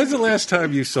 What? Yeah, when's the last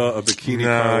time you saw a bikini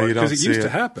car wash? you don't Because it see used it. to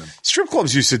happen. Strip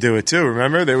clubs used to do it too.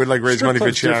 Remember, they would like raise Strip money for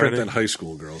club's different charity. than high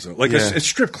school girls. Like Yeah. a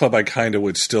strip club, I kind of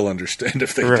would still understand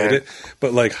if they Right. did it,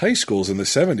 but like high schools in the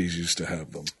 70s used to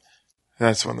have them.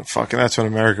 That's when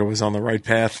America was on the right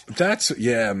path.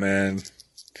 Yeah, man.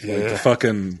 Like the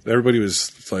fucking everybody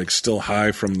was like still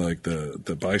high from like the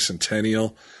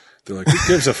bicentennial. They're like, who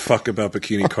gives a fuck about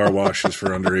bikini car washes for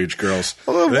underage girls?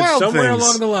 Well, And then wild somewhere things.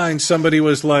 along the line, somebody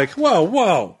was like,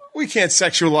 whoa. We can't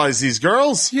sexualize these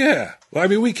girls. Yeah. Well, I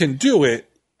mean, we can do it,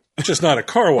 just not at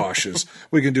car washes.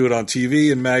 We can do it on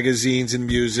TV and magazines and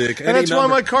music. And that's why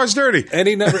my car's dirty.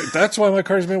 That's why my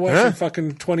car's been washed for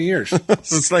fucking 20 years.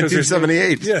 Since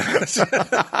 1978. Yeah.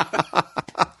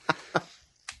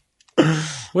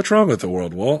 What's wrong with the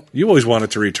world, Walt? You always want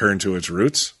it to return to its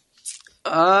roots.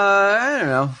 I don't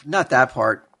know. Not that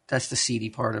part. That's the seedy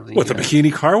part of the. What, the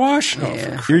bikini car wash? Oh,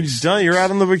 Yeah. You're done. You're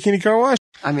out on the bikini car wash.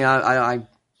 I mean,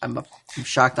 I'm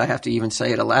shocked. I have to even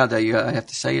say it aloud. That I have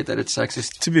to say it that it's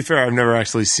sexist. To be fair, I've never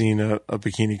actually seen a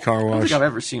bikini car I don't wash. think I've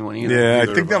ever seen one either. Yeah, I Neither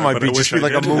think have that I, might but I be just wish be I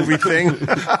like a did. movie thing.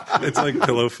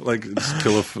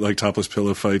 It's like topless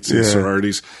pillow fights and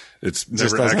sororities. It's never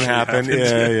Just doesn't actually happen. happened.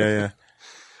 Yeah.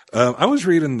 I was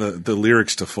reading the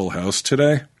lyrics to Full House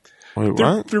today. Wait,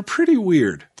 what? They're pretty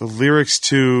weird. The lyrics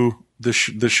to The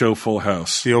show Full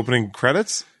House. the opening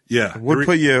credits? Yeah. What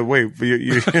put you? Wait,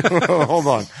 you hold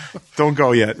on. Don't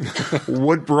go yet.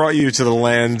 What brought you to the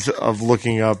land of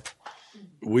looking up?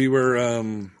 We were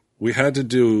we had to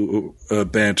do a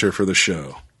banter for the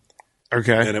show,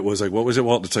 Okay. and it was like, what was it,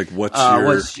 Walt? It's like, what's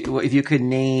your If you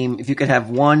could have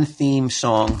one theme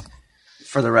song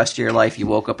for the rest of your life, you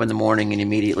woke up in the morning and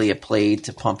immediately it played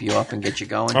to pump you up and get you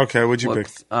going. Okay, what'd you pick?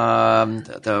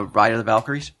 The Ride of the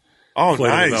Valkyries. Oh,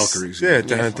 Flight of the nice. Valkyries. Yeah.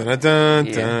 Dun, dun, dun,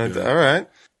 Yeah. dun, dun. All right.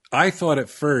 I thought at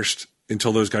first,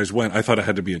 until those guys went, I thought it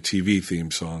had to be a TV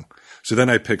theme song. So then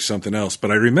I picked something else.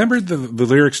 But I remembered the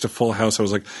lyrics to Full House. I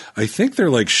was like, I think they're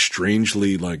like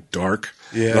strangely like dark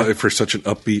for such an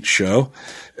upbeat show.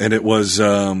 And it was,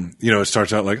 it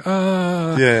starts out like,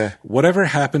 Yeah. whatever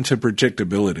happened to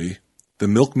predictability? The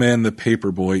milkman, the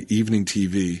paperboy, evening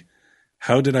TV.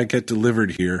 How did I get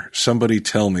delivered here? Somebody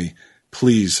tell me.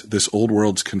 Please, this old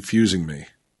world's confusing me.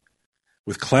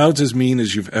 With clouds as mean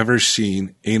as you've ever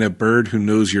seen, ain't a bird who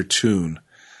knows your tune.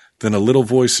 Then a little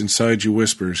voice inside you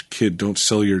whispers, kid, don't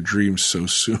sell your dreams so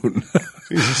soon.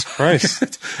 Jesus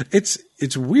Christ.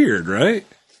 It's weird, right?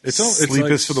 It's Sleep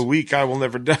like, is for the weak. I will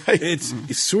never die. It's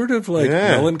sort of like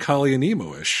melancholy and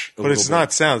emo-ish. But it's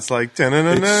not sound. It's like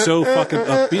It's so fucking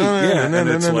upbeat, yeah. And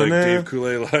it's like Dave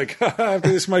Coulee, like,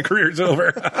 this my career's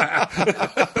over.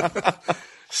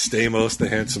 Stamos, the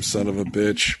handsome son of a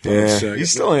bitch. Yeah,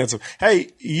 he's still handsome.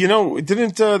 Hey,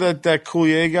 didn't that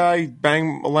Coulier guy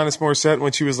bang Alanis Morissette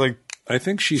when she was like, I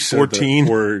think she said 14?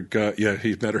 He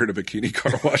met her at a bikini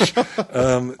car wash.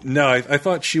 No, I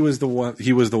thought she was the one.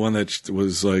 He was the one that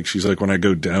was like, she's like, when I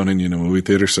go down in a movie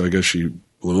theater, so I guess she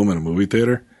blew him in a movie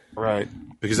theater. Right.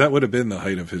 Because that would have been the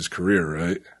height of his career,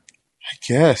 right? I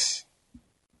guess.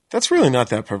 That's really not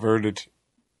that perverted.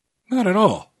 Not at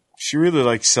all. She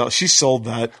really she sold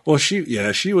that. Well, she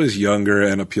was younger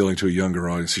and appealing to a younger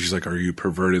audience. She's like, are you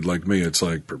perverted like me? It's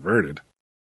like, perverted.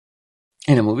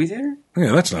 In a movie theater?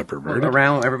 Yeah, that's not perverted.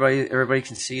 Around everybody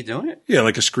can see you doing it? Yeah,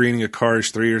 like a screening of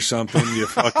Cars 3 or something. You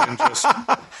fucking just...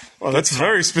 Well, that's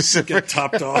very specific. Get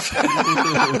topped off.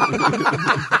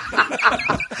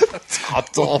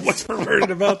 Topped off. What's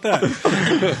perverted about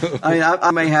that? I mean,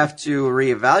 I may have to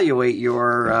reevaluate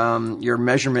your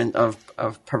measurement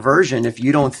of perversion if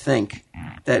you don't think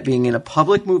that being in a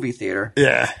public movie theater,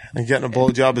 and getting a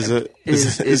blowjob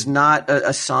is not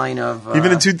a sign of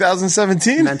even in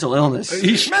 2017 mental illness.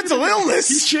 Mental illness.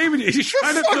 He's shaming you. He's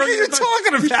trying to what throw are you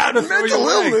talking about? Mental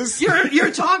illness.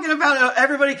 You're talking about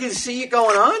everybody can see it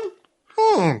going on.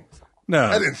 No,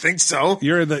 I didn't think so.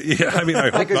 You're the. Yeah, I mean,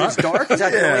 I hope Because not. it's dark. Is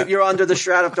that the way you're under the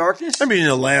shroud of darkness? I mean, in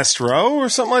the last row or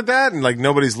something like that, and like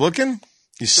nobody's looking.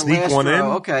 You sneak last one row. in.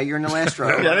 Okay, you're in the last row.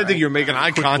 Yeah, I didn't think you were making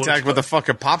eye contact with the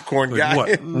fucking popcorn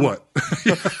guy. What?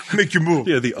 Make your move.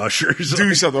 Yeah, the ushers.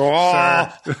 Do something. Oh,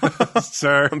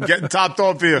 Sir. I'm getting topped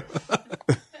off here.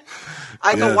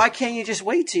 I go, why can't you just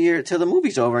wait till the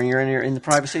movie's over and you're in the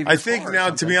privacy of your I think car or now, to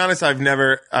something? be honest, I've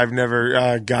never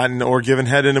gotten or given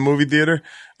head in a movie theater.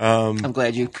 I'm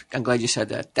glad you said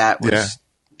that.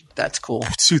 That's cool.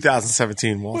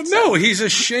 2017, Walt. No, he's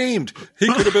ashamed. He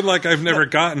could have been like, I've never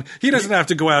gotten. He doesn't have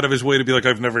to go out of his way to be like,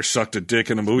 I've never sucked a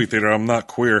dick in a movie theater. I'm not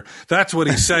queer. That's what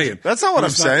he's saying. That's not what I'm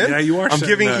saying. Yeah, you are. I'm saying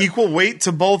giving that. equal weight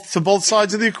to both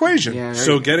sides of the equation. Yeah,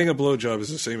 So getting a blowjob is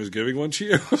the same as giving one to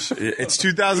you? It's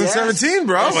 2017,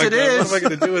 bro. Yes, it is. What am I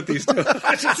going to do with these two?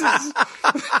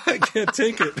 I can't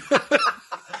take it.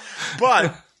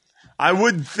 But I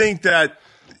would think that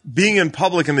being in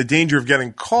public and the danger of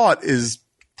getting caught is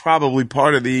probably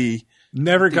part of the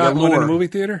Never got one in a allure. movie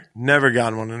theater? never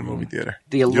gotten one in a movie theater.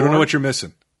 The allure. You don't know what you're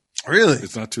missing. Really?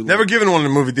 It's not too late. Never given one in a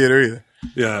movie theater either.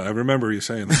 Yeah, I remember you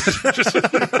saying that.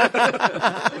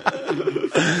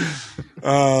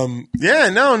 Yeah,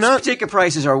 no, not. Ticket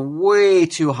prices are way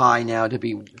too high now to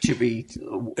be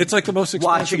It's like the most expensive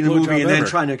watching the movie blowjob and then ever.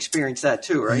 trying to experience that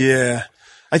too, right? Yeah.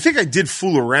 I think I did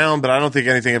fool around, but I don't think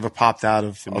anything ever popped out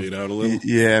of. made out a little?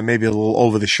 Yeah, maybe a little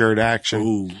over the shirt action.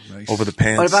 Ooh, nice. Over the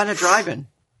pants. What about a drive-in?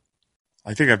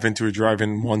 I think I've been to a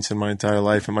drive-in once in my entire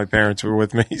life, and my parents were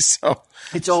with me, so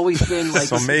It's always been like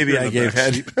maybe I gave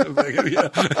head.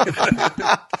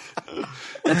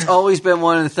 it's always been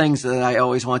one of the things that I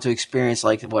always want to experience,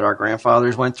 like what our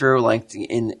grandfathers went through, like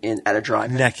at a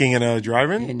drive-in. Necking in a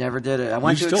drive-in. They never did it. I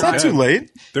went You to a still It's not drive-in. too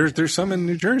late. There's some in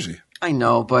New Jersey. I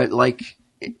know, but like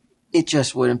it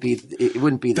just wouldn't be. It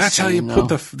wouldn't be the That's same. how you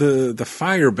though. put the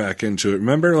fire back into it.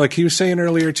 Remember, like he was saying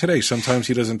earlier today, sometimes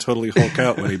he doesn't totally Hulk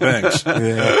out when he bangs.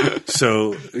 Yeah.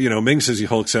 So, Ming says he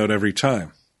hulks out every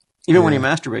time. Even when he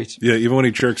masturbates. Yeah, even when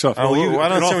he jerks off. Oh, Well, I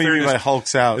don't in all see what you mean by fairness-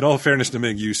 hulks out. In all fairness to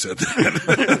Ming, you said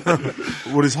that.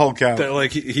 What is Hulk out? That,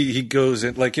 like he goes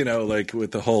in, like like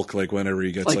with the Hulk, like whenever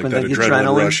he gets Like like when that the adrenaline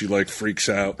adrenaline? rush, he like freaks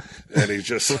out and he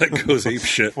just like goes ape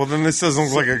shit. Well, then this doesn't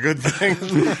look like a good thing.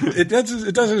 It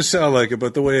doesn't sound like it,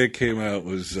 but the way it came out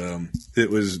was it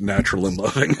was natural and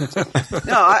loving.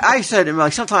 No, I said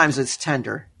like sometimes it's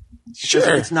tender.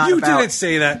 Sure. It's not You about. didn't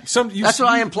say that. That's what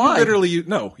I implied. You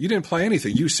didn't imply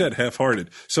anything. You said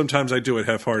half-hearted. Sometimes I do it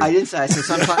half-hearted. I didn't say. I said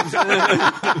sometimes.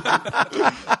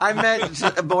 I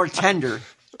meant more tender.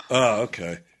 Oh,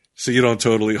 okay. So you don't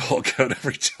totally Hulk out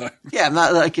every time. Yeah, I'm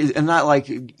not like.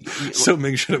 So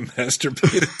Ming should have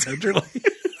masturbated tenderly.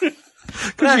 Because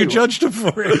Anyway. you judged him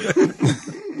for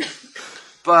it.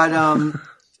 But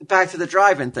back to the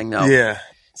drive-in thing, though. Yeah.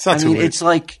 It's not I too mean, late. it's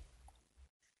like.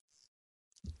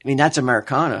 I mean, that's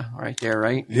Americana right there,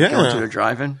 right? Yeah. Going to a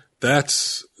drive-in.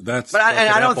 That's. But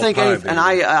I don't think, and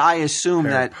I assume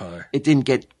Pear that pie. it didn't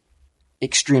get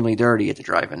extremely dirty at the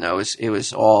drive-in. Though it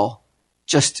was all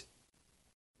just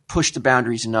push the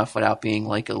boundaries enough without being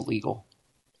like illegal.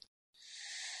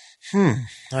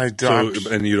 I don't.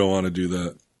 So, and you don't want to do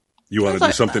that. You want to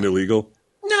do something illegal?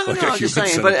 No, Like no, a I'm just human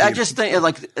saying. But I centipede. just think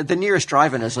like the nearest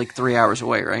drive-in is like 3 hours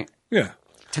away, right? Yeah.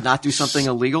 To not do something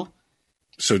illegal.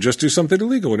 So just do something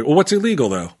illegal. Well, what's illegal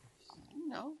though?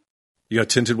 No, You got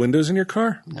tinted windows in your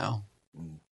car? no.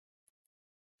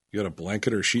 You got a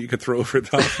blanket or a sheet you could throw over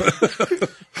top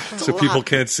so people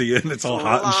can't see it and it's all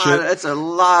hot and shit? It's a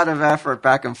lot of effort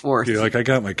back and forth. You're like, I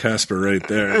got my Casper right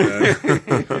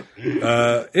there.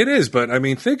 It is, but I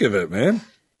mean, think of it, man.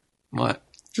 What?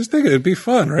 Just think it'd be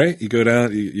fun, right? You go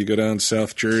down, you go down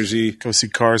South Jersey. Go see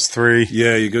Cars 3.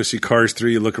 Yeah, you go see Cars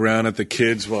 3. You look around at the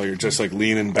kids while you're just like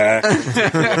leaning back.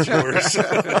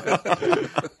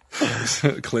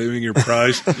 Claiming your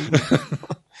prize.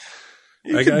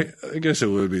 I guess it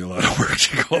would be a lot of work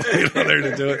to go out there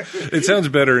to do it. It sounds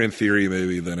better in theory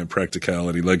maybe than in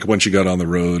practicality. Like once you got on the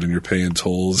road and you're paying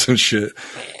tolls and shit.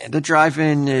 The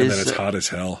drive-in is... And then it's hot as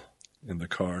hell in the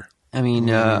car. I mean,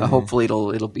 hopefully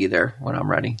it'll be there when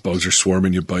I'm ready. Bugs are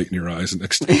swarming, you bite in your eyes, and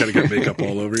next thing you got to get makeup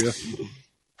all over you.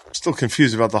 I'm still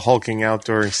confused about the hulking out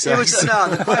during sex.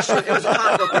 The question, it was a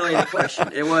conduct-related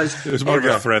question. It was more of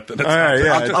a threat than it's all right,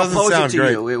 yeah, it I'll doesn't pose sound it to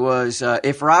great. you. It was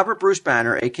if Robert Bruce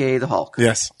Banner, a.k.a. the Hulk,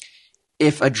 Yes.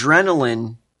 if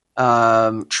adrenaline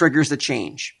triggers the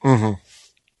change,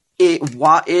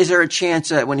 is there a chance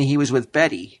that when he was with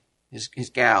Betty, his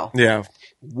gal, Yeah.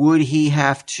 would he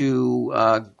have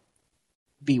to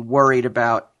be worried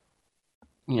about,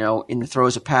 in the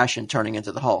throes of passion, turning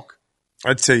into the Hulk?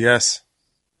 I'd say yes.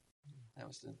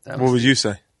 What would you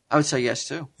say? I would say yes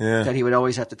too. Yeah. That he would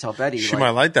always have to tell Betty. She might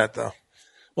like that, though.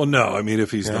 Well, no, I mean, if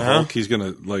he's the Hulk, he's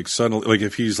gonna like suddenly, like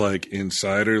if he's like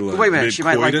inside her, like wait a minute, she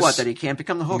might like mid-coitus. what? That he can't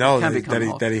become the Hulk. No, or can that- become that the he-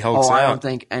 Hulk? that he hulks I out.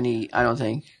 don't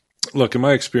think. Look, in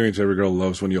my experience, every girl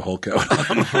loves when you Hulk out.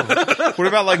 What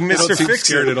about like Mr. seem Fix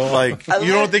scared It? at all. Like,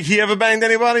 you don't think he ever banged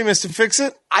anybody, Mr. Fix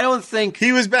It? I don't think.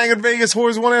 He was banging Vegas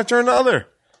whores one after another.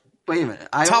 Wait a minute.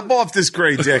 Top off this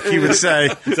gray dick, he would say.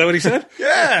 Is that what he said?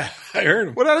 Yeah, I heard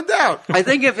him. without a doubt. I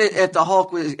think if the Hulk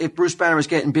if Bruce Banner was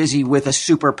getting busy with a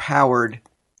super-powered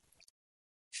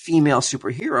female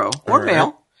superhero or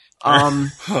male,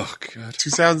 Oh God,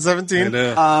 2017. I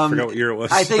know. Forgot what year it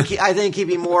was. I think he'd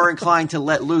be more inclined to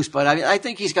let loose. But I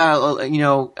think he's got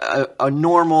a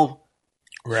normal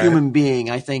Right. human being.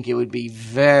 I think it would be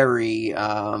very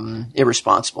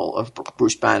irresponsible of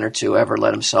Bruce Banner to ever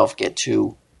let himself get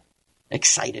too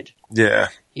excited. Yeah.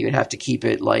 He would have to keep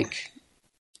it like.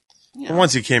 Well,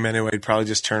 once he came anyway, he'd probably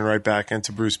just turn right back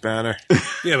into Bruce Banner.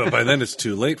 Yeah, but by then it's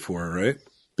too late for her, right?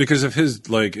 Because if he's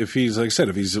like I said,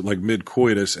 if he's like mid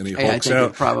coitus and he I hulks think it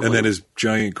out, probably- and then his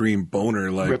giant green boner,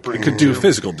 like Ripper it could do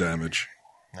physical damage.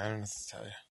 I don't know what to tell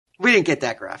you. We didn't get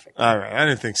that graphic. All right, I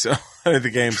didn't think so. I didn't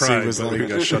think AMC Tried, was but we like.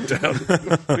 got shut down.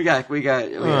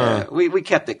 We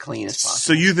kept it clean as possible.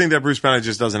 So you think that Bruce Banner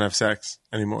just doesn't have sex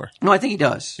anymore? No, I think he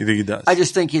does. You think he does? I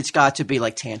just think it's got to be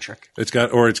like tantric. It's got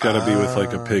to be with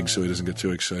like a pig so he doesn't get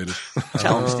too excited.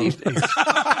 Tell him, Steve.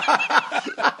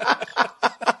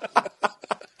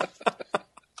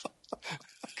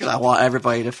 Because I want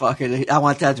everybody to I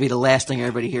want that to be the last thing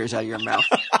everybody hears out of your mouth.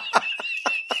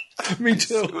 Me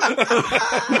too.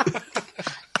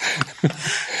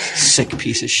 Sick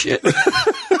piece of shit.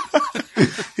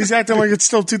 He's acting like it's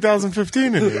still 2015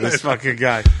 in here, this fucking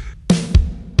guy.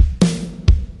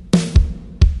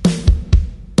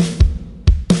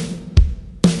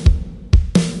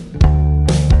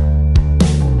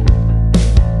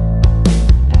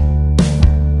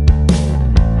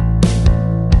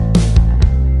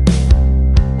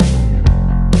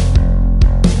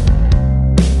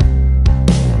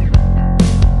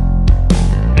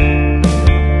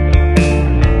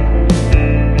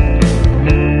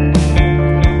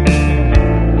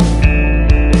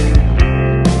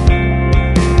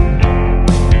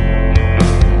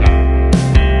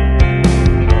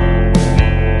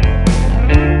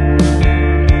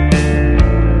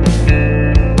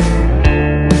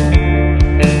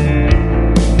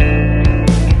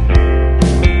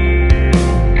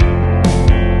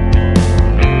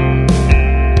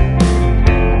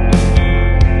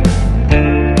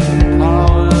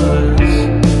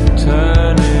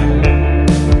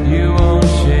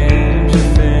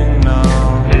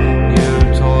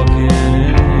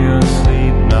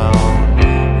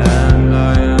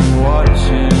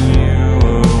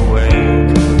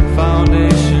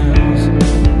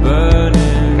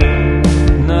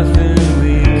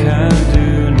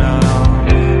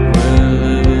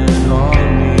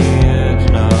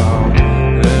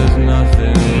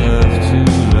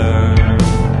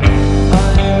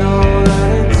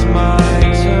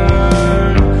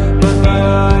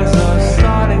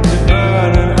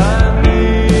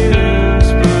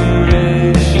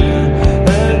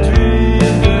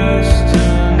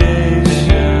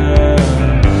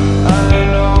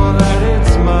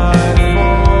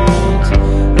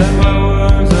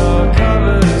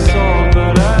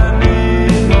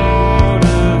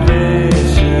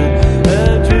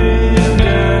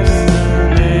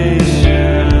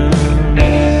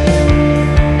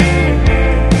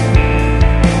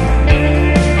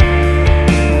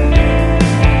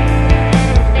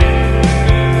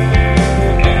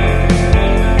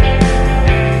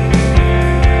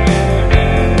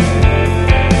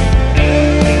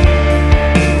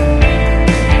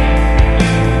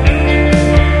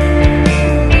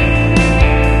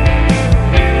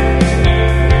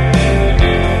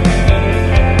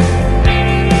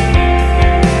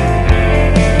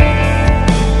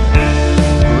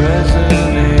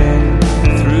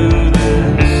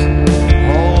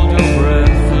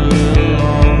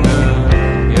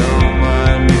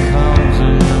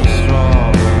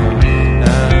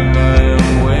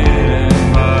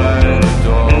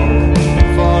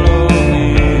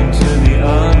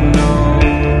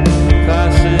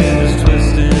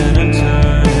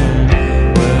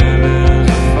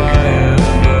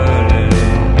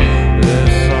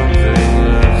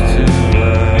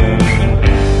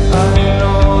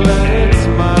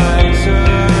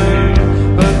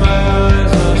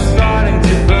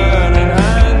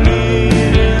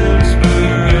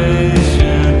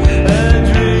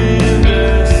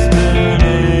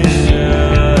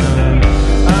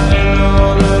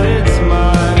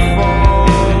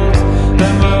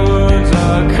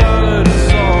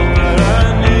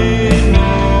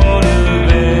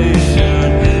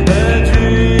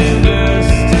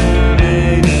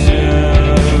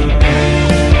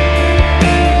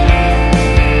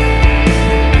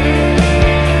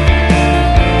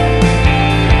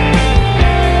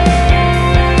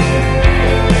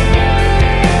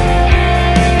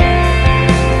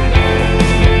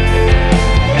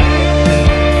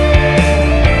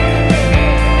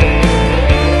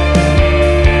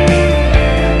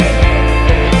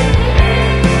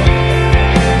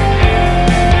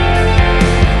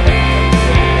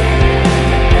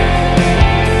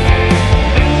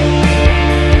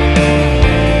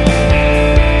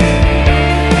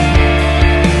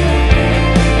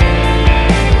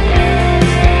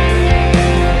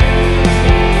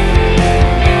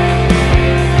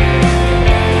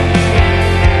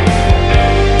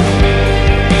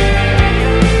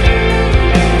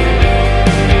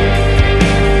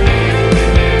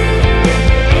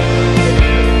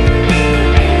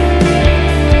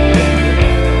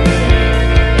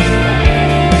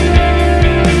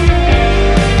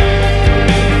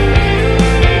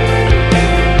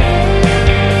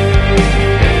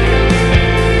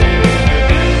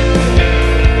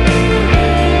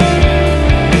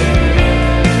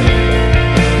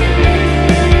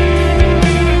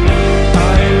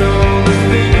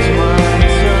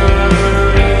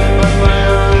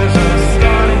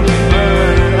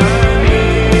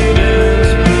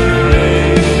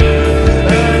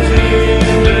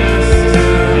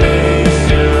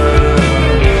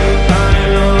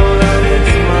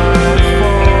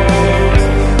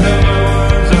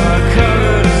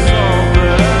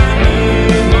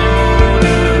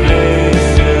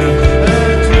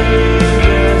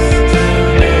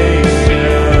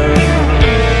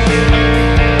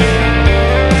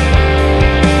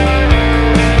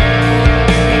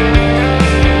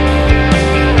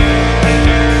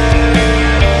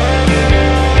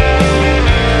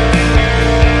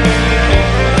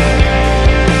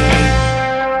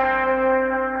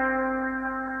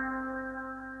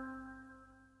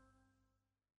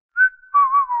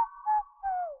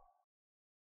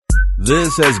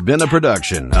 This has been a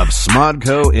production of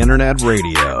Smodco Internet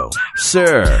Radio.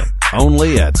 Sir,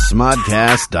 only at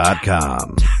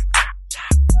smodcast.com.